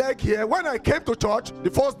carried my leg here. When I came to church the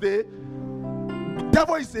first day,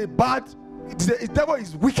 devil is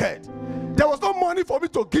wicked. There was no money for me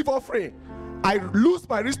to give offering. I lose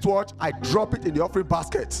my wristwatch. I drop it in the offering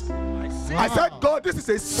basket. I said, God, this is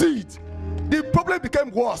a seed. The problem became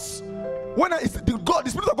worse. When the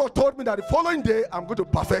Spirit of God told me that the following day I'm going to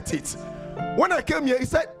perfect it. When I came here, he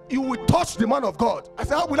said, you will touch the man of God. I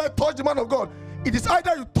said, how will I touch the man of God? It is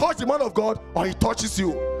either you touch the man of God or he touches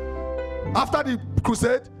you. After the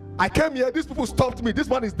crusade, I came here. These people stopped me. This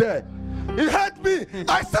man is there. He hurt me.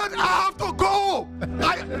 I said, I have to go.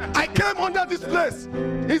 I came under this place.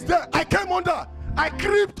 He's there. I came under. I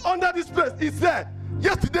crept under this place. He's there.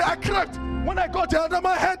 Yesterday I crept. When I got there, the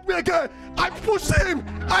man hurt me again. I pushed him.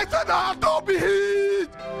 I said, I have to be hit.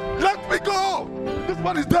 Let me go. This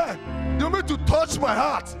man is there. They want me to touch my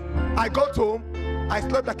heart. I got home. I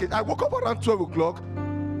slept like it. I woke up around 12 o'clock.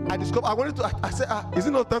 I discovered, I said, is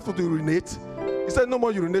it not time to urinate? He said, no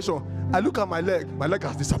more urination. I look at my leg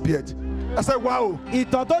has disappeared. I said, wow. My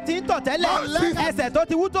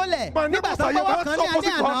neighbors are here. My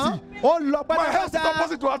house is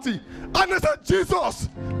opposite to Ati. And they said, Jesus,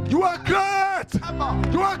 you are great.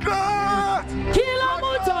 You are great.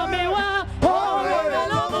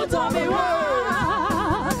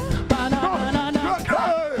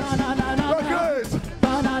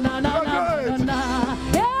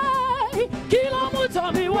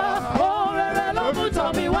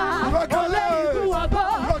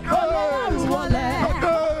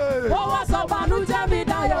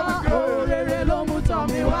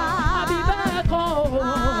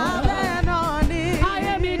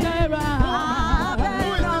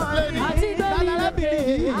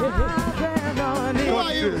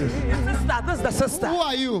 This is the sister. Who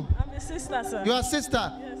are you? I'm a sister, sir. You are a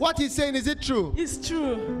sister. Yes. What he's saying, is it true? It's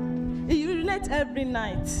true. He urinates every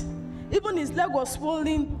night. Even his leg was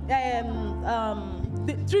swollen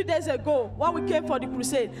 3 days ago when we came for the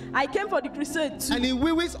crusade. I came for the crusade too. And he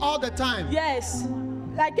wee-wees all the time? Yes.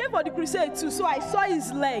 I came for the crusade too, so I saw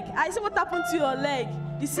his leg. I said, what happened to your leg?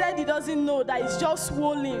 He said he doesn't know, that it's just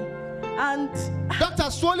swollen. And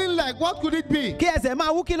Doctor, swollen leg, what could it be?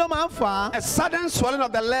 A sudden swelling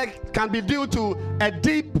of the leg can be due to a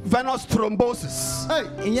deep venous thrombosis.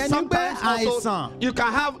 Sometimes also, you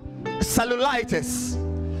can have cellulitis.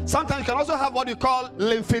 Sometimes you can also have what you call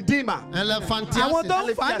lymphedema.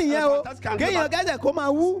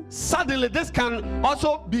 Suddenly, this can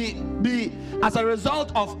also be as a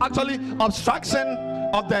result of actually obstruction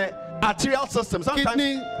of the arterial system.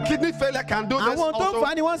 Sometimes kidney failure can do this also.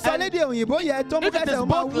 If it is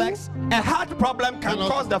both legs, a heart problem can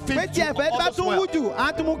cause the feet to also swell. But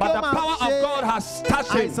the power of God has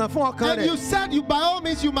touched him. And you said, by all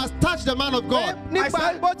means, you must touch the man of God. I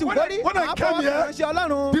said, when I came here,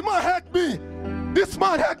 the man hurt me. This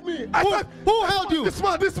man hurt me. I said, who held you? This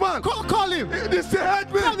man. Call him. This man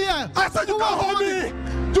hurt me. Come here. I said, you can't hold me.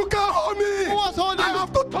 You can't hold me. Who was holding you? I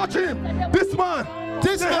have to touch him. This man.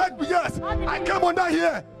 They hurt me, yes. I came under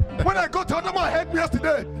here. When I got to other man hurt me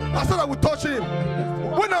yesterday, I said I would touch him.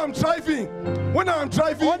 When I'm driving, I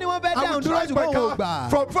will drive my car.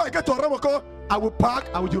 From before I get to Aramoko, I will park,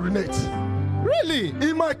 I will urinate. Really?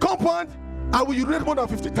 In my compound, I will urinate more than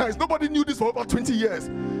 50 times. Nobody knew this for over 20 years.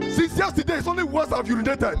 Since yesterday, it's only once I've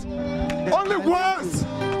urinated. Only once.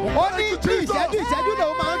 Only Jesus. My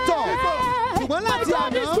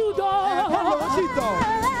God is good.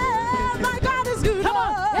 My God is good. Come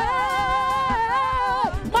on.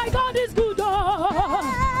 My God is good.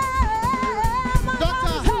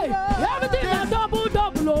 Hey, everything is double. Hey,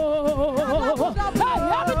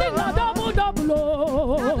 everything is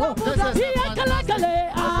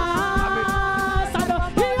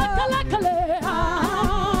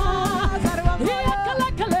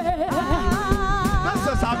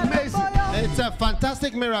It's a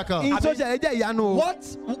fantastic miracle.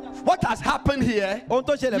 What has happened here?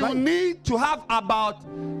 You need to have about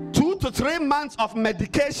 2 to 3 months of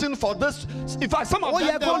medication for this. In fact, some of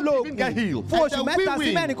them don't even get healed.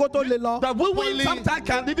 The wee-wee sometimes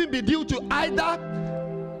can even be due to either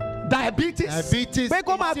diabetes.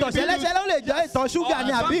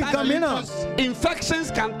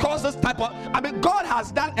 Infections can cause this type of. I mean, God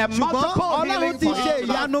has done a multiple healing for you.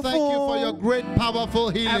 Thank you for your great, powerful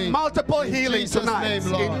healing. A multiple healing tonight.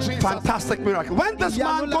 Fantastic miracle. When this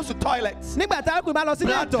man goes to toilets,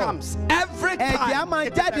 blood comes every time.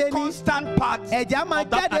 It's a constant part of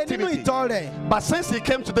that activity. But since he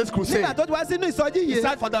came to this crusade, he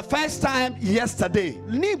said for the first time yesterday,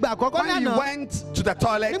 when he went to the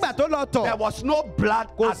toilet, there was no blood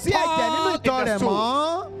at all in the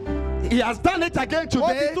stool. He has done it again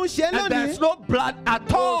today, and there's no blood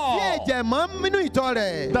at all.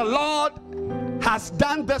 The Lord has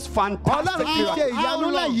done this fantastic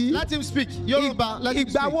miracle. Let him speak. Yoruba, let him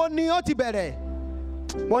speak.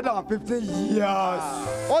 More than 15 years.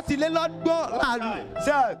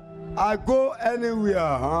 Sir, I go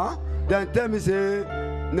anywhere, then tell me, say,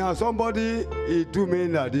 now somebody is do me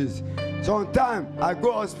like this. Sometimes I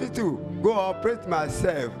go hospital, go operate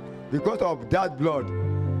myself because of that blood.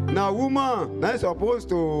 Now woman, not supposed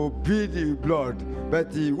to be the blood,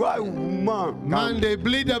 But why man they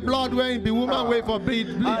bleed the blood when the woman wait for bleed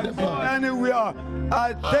the blood. Anywhere,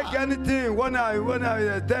 I take anything when I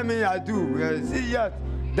tell me I do. See yet.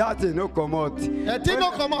 That is no come out. The thing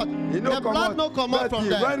no come out. The blood no come out from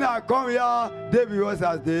there. When I come here, David was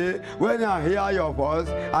as day. When I hear your voice,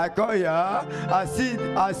 I come here. I sit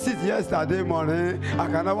yesterday morning. I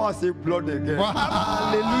can never see blood again. Wow.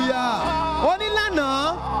 Hallelujah. Only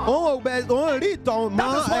lana.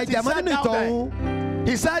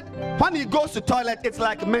 He said when he goes to toilet, it's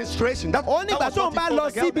like menstruation. That's only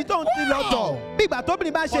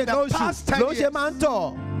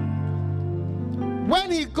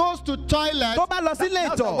when he goes to toilet,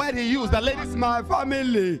 that's the word he used. The ladies, my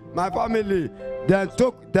family, then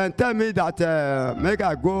tell me that make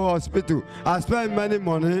I go hospital. I spend many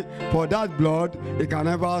money for that blood. It can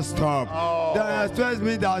never stop. Then express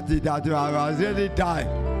me that I was really dying.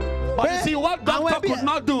 But you see what doctor could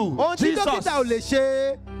not do. Jesus. Have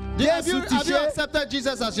you accepted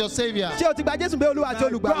Jesus as your savior?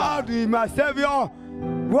 God is my savior.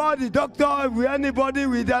 What the doctor, with anybody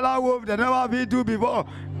with the love, they never been do before.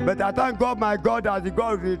 But I thank God, my God, that the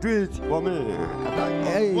God will do it for me.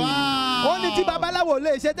 Wow.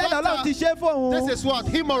 This is what?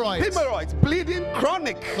 Hemorrhoids. Hemorrhoids. Bleeding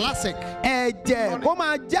chronic. Classic. The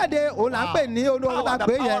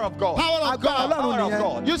power of God. Power of God. Power of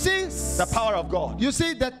God. You see? The power of God. You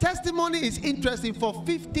see, the testimony is interesting for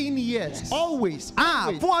 15 years. Always.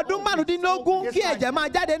 A man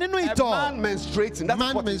menstruating. That's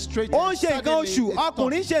man what menstruating.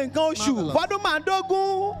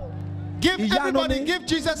 Give everybody, give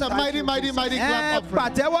Jesus a mighty clap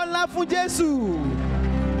offering.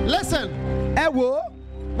 Listen.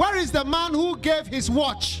 Where is the man who gave his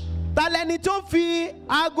watch? There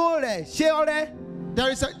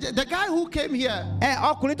is the guy who came here.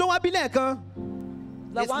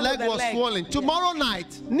 His leg was swollen. Tomorrow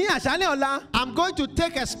night, I'm going to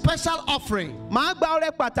take a special offering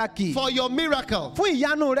for your miracle.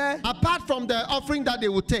 Apart from the offering that they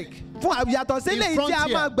will take. And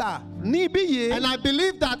I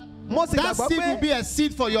believe that that seed will be a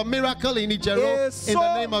seed for your miracle in Ijero in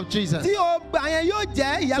the name of Jesus.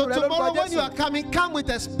 So tomorrow when you are coming, come with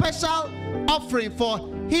a special offering for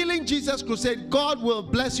Healing Jesus Crusade. God will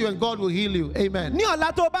bless you and God will heal you. Amen.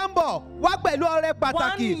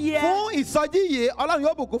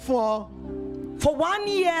 For 1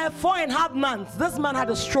 year, 4.5 months, this man had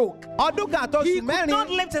a stroke. He could not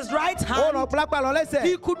lift his right hand.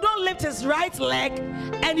 He could not lift his right leg,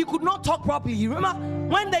 and he could not talk properly. You remember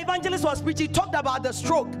when the evangelist was preaching, he talked about the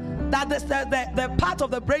stroke, that the part of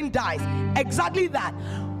the brain dies. Exactly that.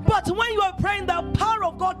 But when you were praying, the power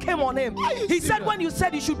of God came on him. He said, when you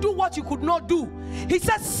said you should do what you could not do, he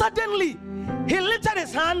said suddenly he lifted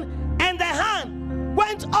his hand, and the hand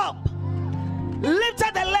went up,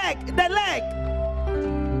 lifted the leg,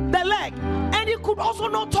 and he could also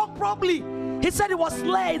not talk properly. He said it was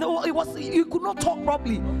slayed. He could not talk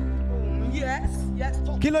properly. Yes.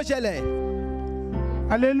 Kilo shele.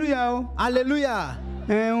 Hallelujah. Hallelujah.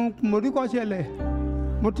 Modiko shele.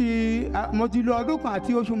 Moti lo ọdún kan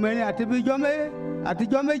àti oṣù mẹ́rin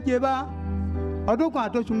àtijọ́ méje bá ọdún kan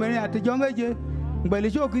àti oṣù mẹ́rin àtijọ́ méje gbẹ̀lì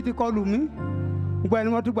ṣókì ti kọlù mí gbẹ̀lì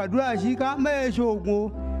mo ti gbàdúrà síká mẹ́ẹ̀ẹ́ ṣoògùn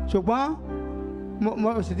o ṣùgbọ́n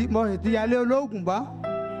mo sì ti yálé olóògùn bá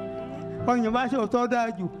ọyàn bá ṣe òótọ́ dáa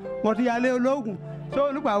jù mo ti yálé olóògùn tó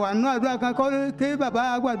olùgbà wà nínú àdúrà kan kọ́ kí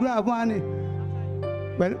bàbá gbàdúrà fún wa ni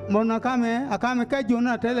mo nà àkàmì kẹjọ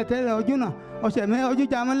náà tẹ́lẹ̀ ọjọ́ náà ọ̀sẹ̀ mi ojú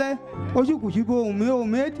jamẹ́lẹ́ ojú kùsìbò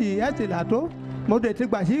òun ètì ẹ̀sìn làtó mo dẹ̀ ti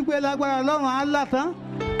gbà sí pé lágbára Ọlọ́run á là tán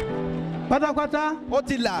pátápátá. Ó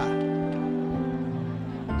ti là.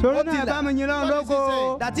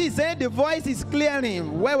 That is saying the voice is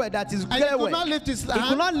clearing. Where that is clear. He could not lift his hand. He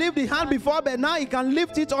could not lift the hand before, but now he can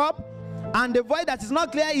lift it up. And the voice that is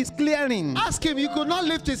not clear is clearing. Ask him. He could not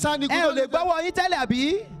lift his hand. He could not lift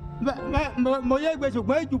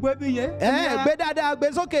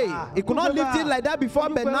okay. He could not lift it like that before,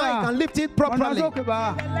 but now he can lift it properly.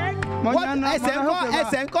 What?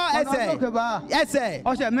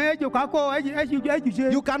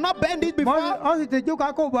 You cannot bend it before.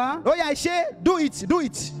 Oh yeah, do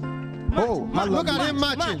it. Oh, look at him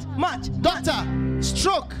matching. Doctor,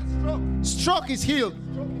 stroke is healed.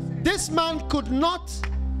 This man could not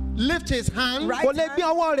lift his hand.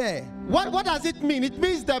 What does it mean? It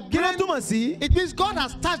means the brain. It means God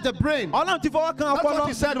has touched the brain. That's what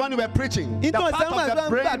he said when we were preaching. The part of the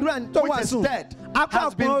brain which is dead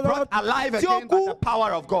has been brought alive again by the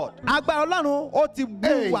power of God.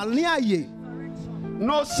 Hey.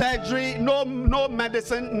 No surgery, no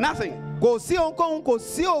medicine, nothing.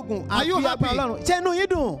 Are you happy?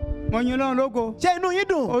 Mo yin Ọlọ́run lógo. Ṣé inú yín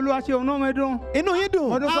dùn? Olúwa ṣe inú mi dùn. Inú yín dùn.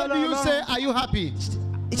 How do you say, are you happy?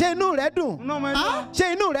 Ṣé inú rẹ dùn? Ṣé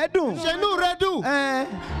inú rẹ dùn? Ṣé inú rẹ dùn?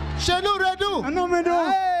 Ṣé inú rẹ dùn? Inú mi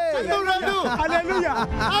dùn. Ṣé inú rẹ dùn? Hallelujah.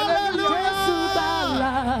 Hallelujah. Jésù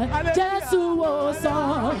gbàlà, Jésù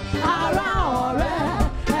wòsàn, ará ọ̀rẹ́,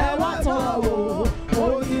 ẹ wá tọ̀ wò,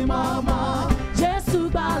 oyin mama. Jésù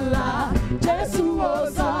gbàlà, Jésù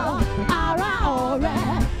wòsàn, ará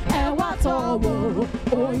ọ̀rẹ́, ẹ wá tọ̀ wò,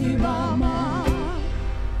 oyin mama.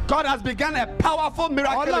 God has begun a powerful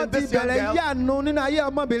miracle in this young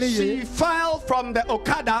girl. She fell from the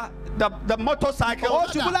Okada, the motorcycle,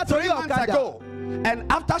 3 months ago. And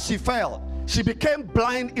after she fell, she became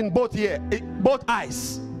blind in both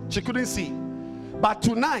eyes. She couldn't see. But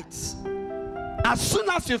tonight, as soon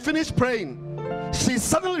as she finished praying, she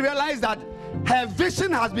suddenly realized that her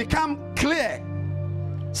vision has become clear.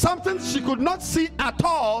 Something she could not see at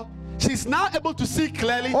all, she's now able to see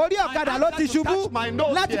clearly. Orí ọ̀kadà ló ti ṣubú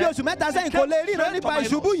láti bí oṣù mẹ́ta sẹ́yìn kò lè ríran nípa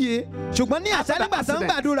ìṣubú yìí ṣùgbọ́n ní àṣà nígbà tó ń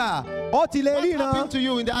gbàdúrà ó ti lè ríran. What happened to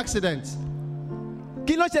you in the accident?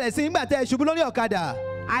 Kí ló ṣẹlẹ̀ sí nígbà tẹ́ ẹ ṣubú lórí ọ̀kadà?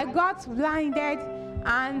 I got blinded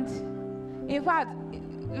and in fact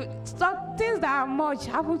things that are much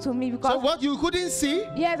happened to me because. So what, you couldn't see?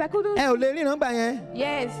 Yes, I couldn't. Ẹ ò lè ríran gbà yẹn.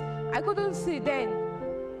 Yes, I couldn't see then.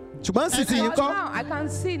 Ṣùgbọ́n sísìn yìí kọ́. Now I can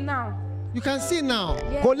see now. You can see now.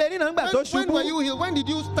 Yes. Kò lè ríran nígbà tó ṣubú. When were you healed? When did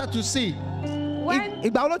you start to see?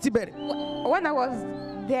 Ìgbà wo ló ti bẹ̀rẹ̀? When I was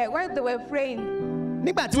there, when they were praying.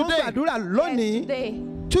 Nígbà tí wọ́n gbàdúrà lónìí.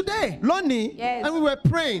 Today. Lónìí. Yes. And we were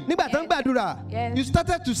praying. Nígbà tó ń gbàdúrà. Yes. You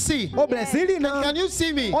started to see. Ó bẹ̀rẹ̀ sí ríran. Can you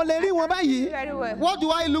see me? O lè rí wọn báyìí. Very well. What do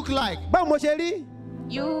I look like? Báwo mo ṣe rí?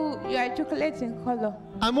 You are chocolate in color.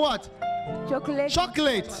 I'm what? Chocolate.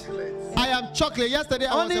 Chocolate. I am chocolate. Yesterday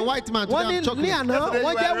I was a white man. Today I'm chocolate. Ní àná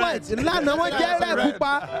wọ́n jẹ́ white. Lánàá wọ́n jẹ́ red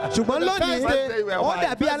pupa. Ṣùgbọ́n lónìí wọ́n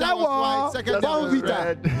dàbí aláwọ̀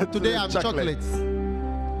Bonvita. Today I'm chocolate.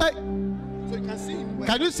 Hey. So you can see me.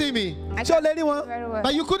 Can you see me? Ṣé o lè rí wọn? Very well.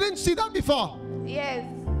 But you couldn't see that before. Yes.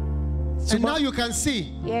 And now you can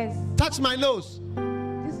see. Yes. Touch my nose.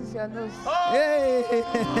 This is your nose.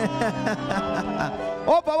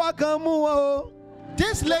 Ó fọwọ́ kan mú wọn o.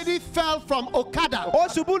 This lady fell from Okada. Ó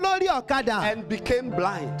ṣubú lórí ọ̀kadà. And became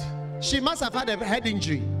blind. She must have had a head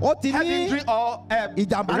injury. Ó ti Head ní injury or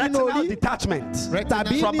ìjàmbá nínú retinal orí detachment.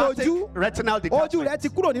 tàbí ní ojú. Retinal Ojú detachment. rẹ̀ ti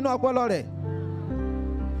kúrò nínú ọpọlọ rẹ̀.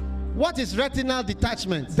 What is retinal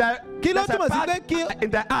detachment? Kí ló túmọ̀ sí pé kí. In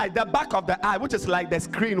the eye, the back of the eye, which is like the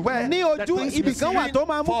screen where ní ojú ibì kan wà tó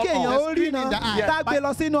máa mú kéèyàn ó ríran tá a gbé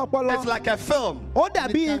lọ sínú ọpọlọ. it's like a film. Ó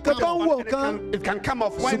dàbí nǹkan tó ń wo nǹkan. It can come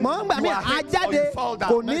off when ṣùgbọ́n gbà you mí are hit or àjáde you fall down.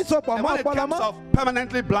 kò ní sopọ̀ And mọ́ when it ọpọlọ comes mọ́. off,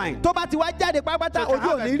 permanently blind. Tó bá ti wá jáde pátápátá So you ojú can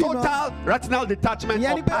ò have ní a ríran. total retinal detachment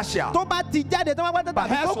Ìyẹn ni or pé partial. tó bá ti jáde tó pátápátá But tàbí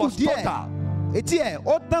hers tó kù was díẹ̀ total. etí ẹ̀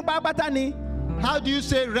ó tán pátápátá ni. How do you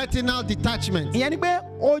say retinal detachment? Ìyẹn ni pé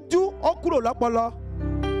ojú ó kúrò lọ́pọlọ.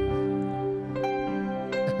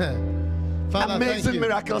 Father, Amazing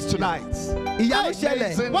miracles tonight. Ìyanu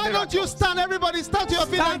ṣẹlẹ̀. Why don't you stand, everybody? Stand to your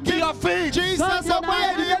feet Stand and to give your feet. Jesus a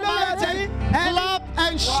mighty, clap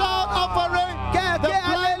and shout offering. The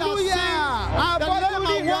blind are seeing, the lame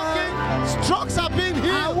are walking, strokes are being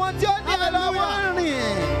healed. Àwọn tí ó ní àlọ́wọ́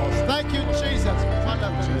rìn. Thank you, Jesus.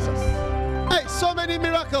 Father, Jesus. Hey, so many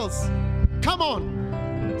miracles. Come on,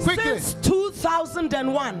 quickly. Since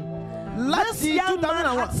 2001, this young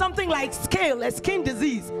man had something like scale, a skin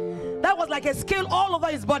disease. That was like a scale all over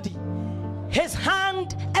his body. His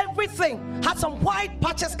hand, everything had some white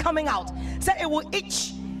patches coming out. Said it will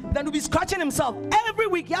itch. Then he'll be scratching himself. Every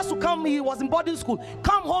week he has to come. He was in boarding school.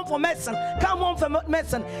 Come home for medicine. Come home for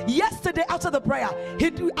medicine. Yesterday after the prayer,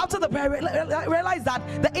 realized that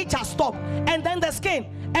the itch has stopped. And then the skin.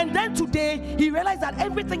 And then today he realized that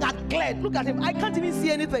everything had cleared. Look at him. I can't even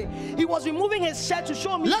see anything. He was removing his shirt to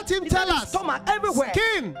show me. Let him tell us. Stomach everywhere.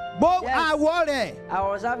 Skin. Yes. I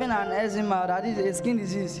was having an eczema, that is a skin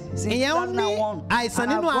disease. Since Ìyẹn ní àìsàn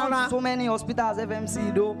nínú ara. I've gone to so many hospitals,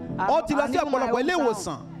 FMC though. Ó ti lọ sí ọ̀pọ̀lọpọ̀ ilé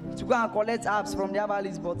ìwòsàn. To go and collect apps from the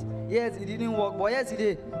herbalist, but yes, it didn't work. But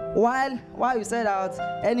yesterday, while you said that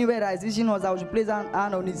anywhere that is itching us, I should place an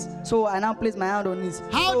hand on it. So I now place my hand on it.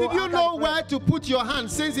 How so did you know where to put your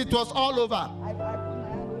hand since it was all over?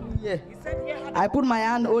 I put my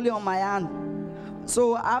hand only on my hand.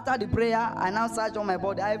 So after the prayer, I now searched on my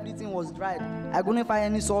body. Everything was dried. I couldn't find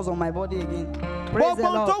any sores on my body again. Praise the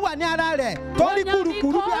Lord. Tó wà ní ara rẹ̀ tó ní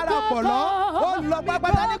kúrukùru bí ara ọ̀pọ̀lọ́ ó lọ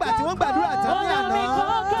pápátá nígbà tí wọ́n gbàdúrà tán ní àná.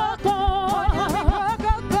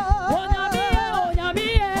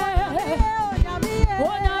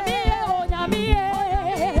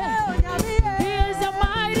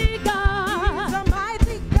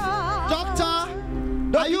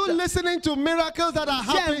 listening to miracles that are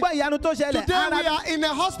happening? Today we are in a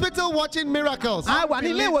hospital watching miracles.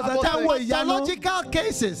 Biological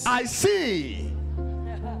cases. I see.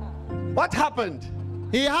 What happened?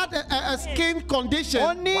 He had a skin condition.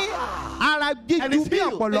 And it's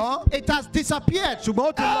healed. It has disappeared.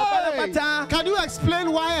 Hey! Can you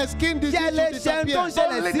explain why a skin disease should disappear?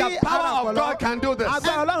 Only the power of God can do this.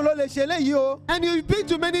 And you've been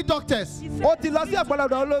to many doctors. I've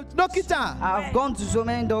gone to so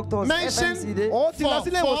many doctors. Mention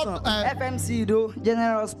FMC,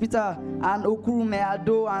 General Hospital, and Okurume,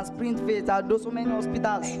 Ado, and Springfield, Ado, so many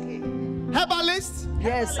hospitals. Herbalist?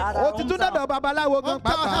 Yes. Herbalist.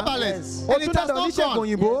 And it has not gone.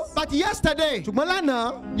 But yesterday,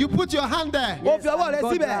 you put your hand there.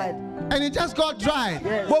 And it just got dry.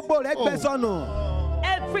 Yes.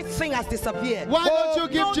 Everything has disappeared. Why don't you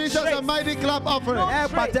give Jesus a mighty clap offering?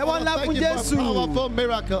 Thank you for a powerful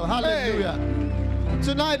miracle. Hallelujah.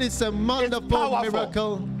 Tonight is a wonderful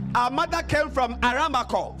miracle. Our mother came from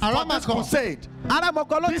Aramako. Crusade.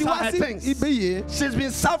 These are her things. She's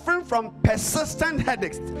been suffering from persistent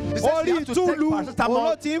headaches. She says she has to take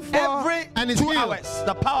paracetamol every 2 hours.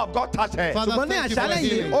 The power of God touched her. Father, thank you for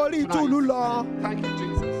healing. Thank you,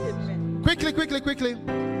 Jesus. Quickly.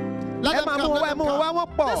 Let them come.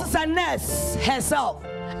 This is a nurse herself.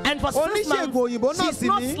 And for 6 months, she's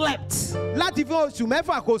not slept.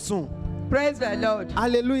 Praise the Lord.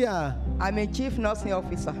 Hallelujah. I'm a chief nursing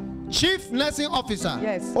officer. Chief nursing officer.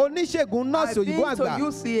 Yes. I've been to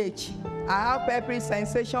UCH. I have every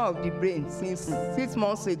sensation of the brain since 6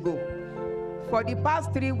 months ago. For the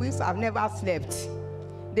past 3 weeks, I've never slept.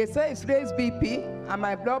 They say it's raised BP, and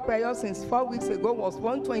my blood pressure since 4 weeks ago was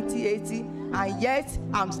 120/80, and yet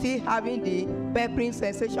I'm still having the peppering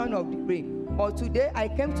sensation of the brain. But today, I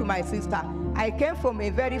came to my sister. I came from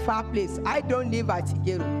a very far place. I don't live at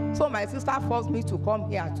Ijero. So my sister forced me to come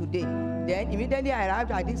here today. Then immediately I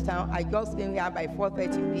arrived at this town. I just came here by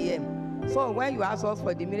 4:30 p.m. So when you asked us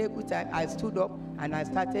for the miracle time, I stood up and I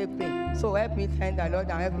started praying. So help me thank the Lord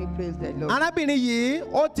and help me praise the Lord. And is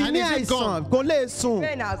it gone? Pain has gone. The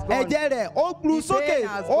pain has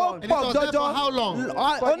gone. And it was there for how long?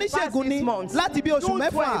 For the past 6 months.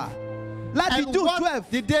 And what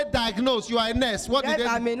did they diagnose? You are a nurse. What did they?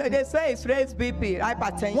 I mean, they say it's raised BP,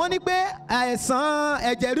 hypertension.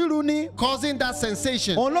 Causing that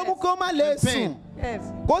sensation. Pain. Yes.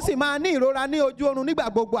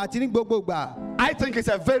 I think it's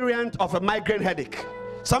a variant of a migraine headache.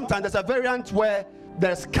 Sometimes there's a variant where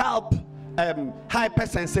there's scalp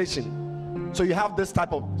hypersensation. So you have this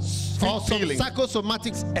type of feeling.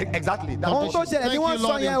 Psychosomatics. Exactly. Thank you,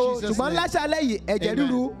 Lord, in Jesus' name.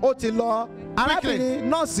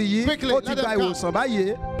 Quickly, let them come.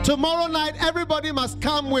 Tomorrow night, everybody must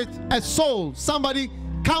come with a soul. Somebody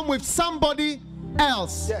come with somebody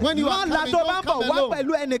else. Yes. When you are coming, don't come alone.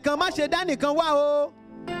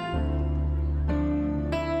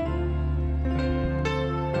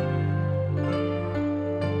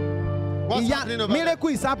 What's happening over miracle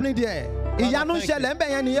is happening there. Strength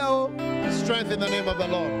in the name of the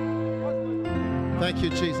Lord. Thank you,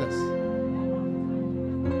 Jesus.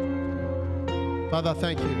 Father,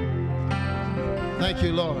 thank you. Thank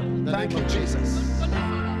you, Lord. Thank you, Jesus.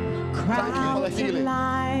 Thank you for the healing.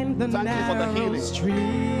 Thank you for the healing.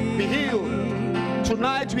 Be healed.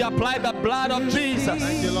 Tonight we apply the blood of Jesus.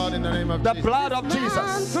 Thank you, Lord, in the name of the Jesus. blood of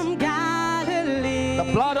Jesus. The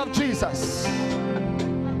blood of Jesus.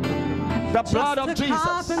 The blood of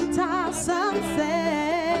Jesus.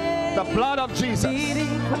 The blood of Jesus.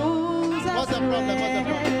 What's the problem?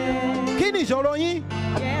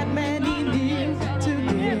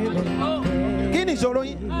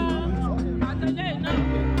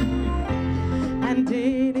 And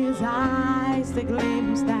in his eyes the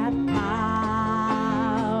glimpse that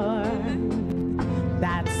power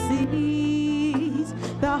that sees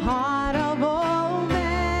the heart of all men,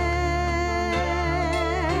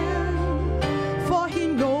 for he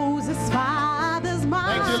knows his Father's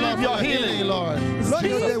mind. Thank you, Lord, for healing, Lord.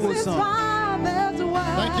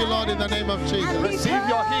 Thank you, Lord, in the name of Jesus. Receive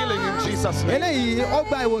your healing in Jesus' name.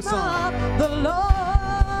 The Lord.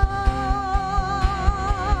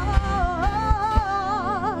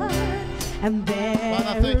 And there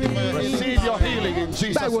Father, thank you for your healing. Receive your healing in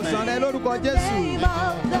Jesus' name. name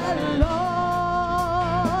of the Lord.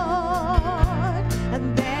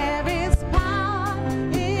 And there is power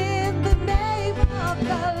in the name of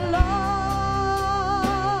the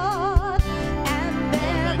Lord. And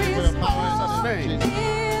there is power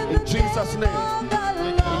in Jesus' name.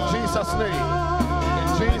 In Jesus' name. In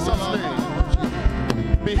Jesus' name.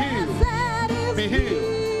 Be healed. Be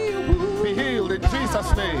healed. Be healed in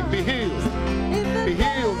Jesus' name. Be healed. Be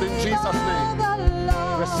healed in Jesus' name.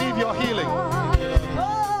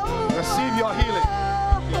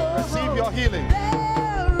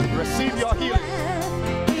 Receive your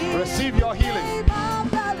healing. Receive your healing.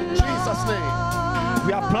 In Jesus' name.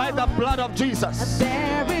 We apply the blood of Jesus.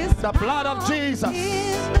 The blood of Jesus.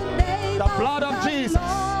 The blood of Jesus.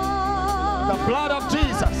 The blood of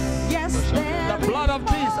Jesus. The blood of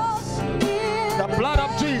Jesus. The blood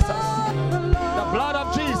of Jesus. The blood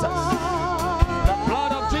of Jesus. The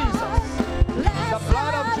blood of Jesus. The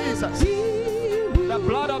blood of Jesus. The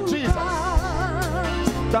blood of Jesus.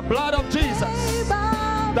 The blood of Jesus.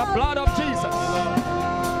 The blood of Jesus.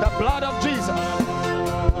 The blood of Jesus.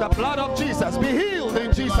 The blood of Jesus. Be healed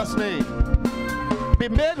in Jesus' name. Be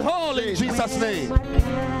made whole in Jesus' name.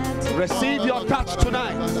 Receive your touch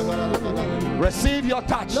tonight. Receive your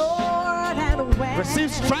touch. Receive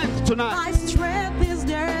strength tonight. My strength is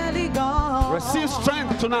nearly gone. Receive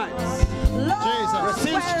strength tonight.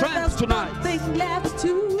 Receive strength tonight.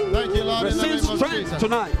 Thank you, Lord. Receive strength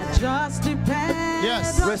tonight. Just depend.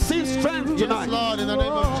 Yes. Receive strength tonight. Yes, Lord, in the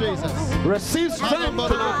name of Jesus. Receive strength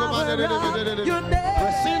tonight.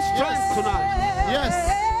 Receive strength tonight. Yes.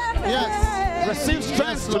 Yes. Receive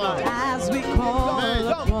strength tonight. As we call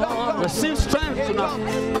upon. Receive strength tonight.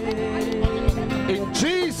 In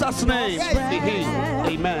Jesus' name, be healed.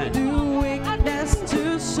 Amen. In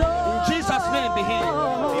Jesus' name, be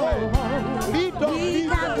healed.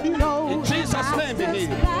 In Jesus' name, be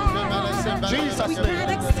healed. In Jesus'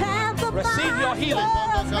 name. Receive your healing.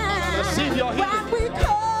 Receive your healing.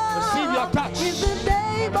 Receive your touch.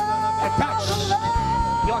 A touch.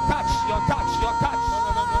 Your touch. Your touch. Your touch.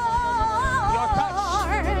 Your touch.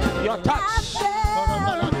 Your touch.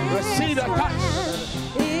 Receive a touch.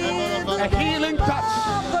 A healing touch.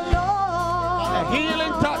 A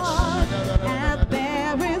healing touch.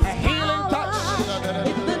 A healing touch.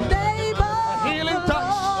 A healing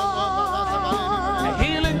touch. A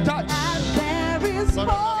healing touch.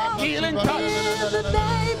 A healing touch.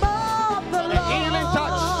 A healing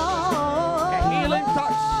touch. A healing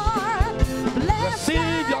touch.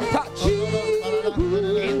 Receive your touch.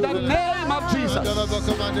 In the name of Jesus. In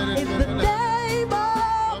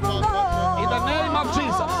the name of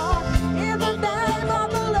Jesus.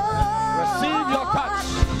 Receive your touch.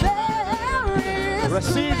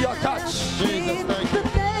 Receive your touch. Jesus, thank you.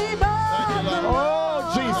 Oh,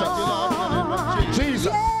 Jesus.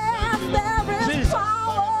 Jesus. Jesus.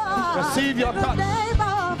 Receive your touch.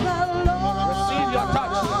 Receive your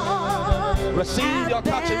touch. Receive your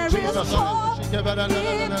touch in Jesus.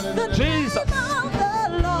 Jesus.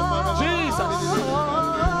 Jesus.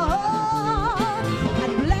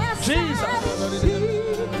 Jesus.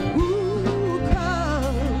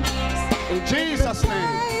 In Jesus' name.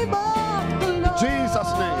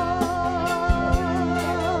 Jesus' name.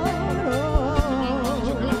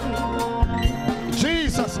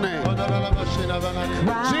 Jesus' name.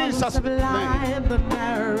 Jesus' name.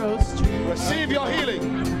 Receive your healing.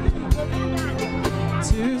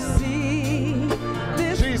 To see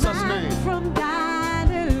this Jesus' name. From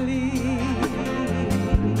Galilee.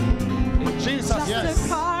 In Jesus' name. Just a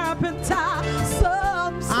carpenter,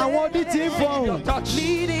 some say,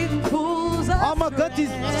 leading fools ọmọ kan ti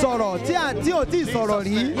sọ̀rọ̀ tí ò tí sọ̀rọ̀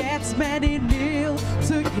rí. Yet many kneel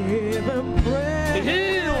to give him praise. Be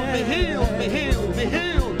healed, be healed, be healed, be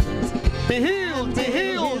healed. Be healed, be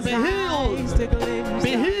healed, be healed.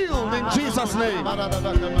 Be healed in Jesus' name.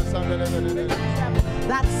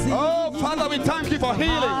 Oh, Father, we thank you for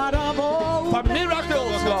healing, for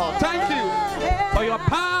miracles, Lord. Thank you for your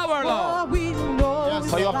power, Lord.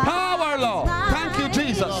 For your power, Lord. Thank you,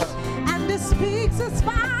 Jesus. And he speaks his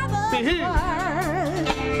Father's Be healed. word.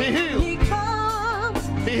 Be healed. He comes.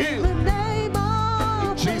 Be healed.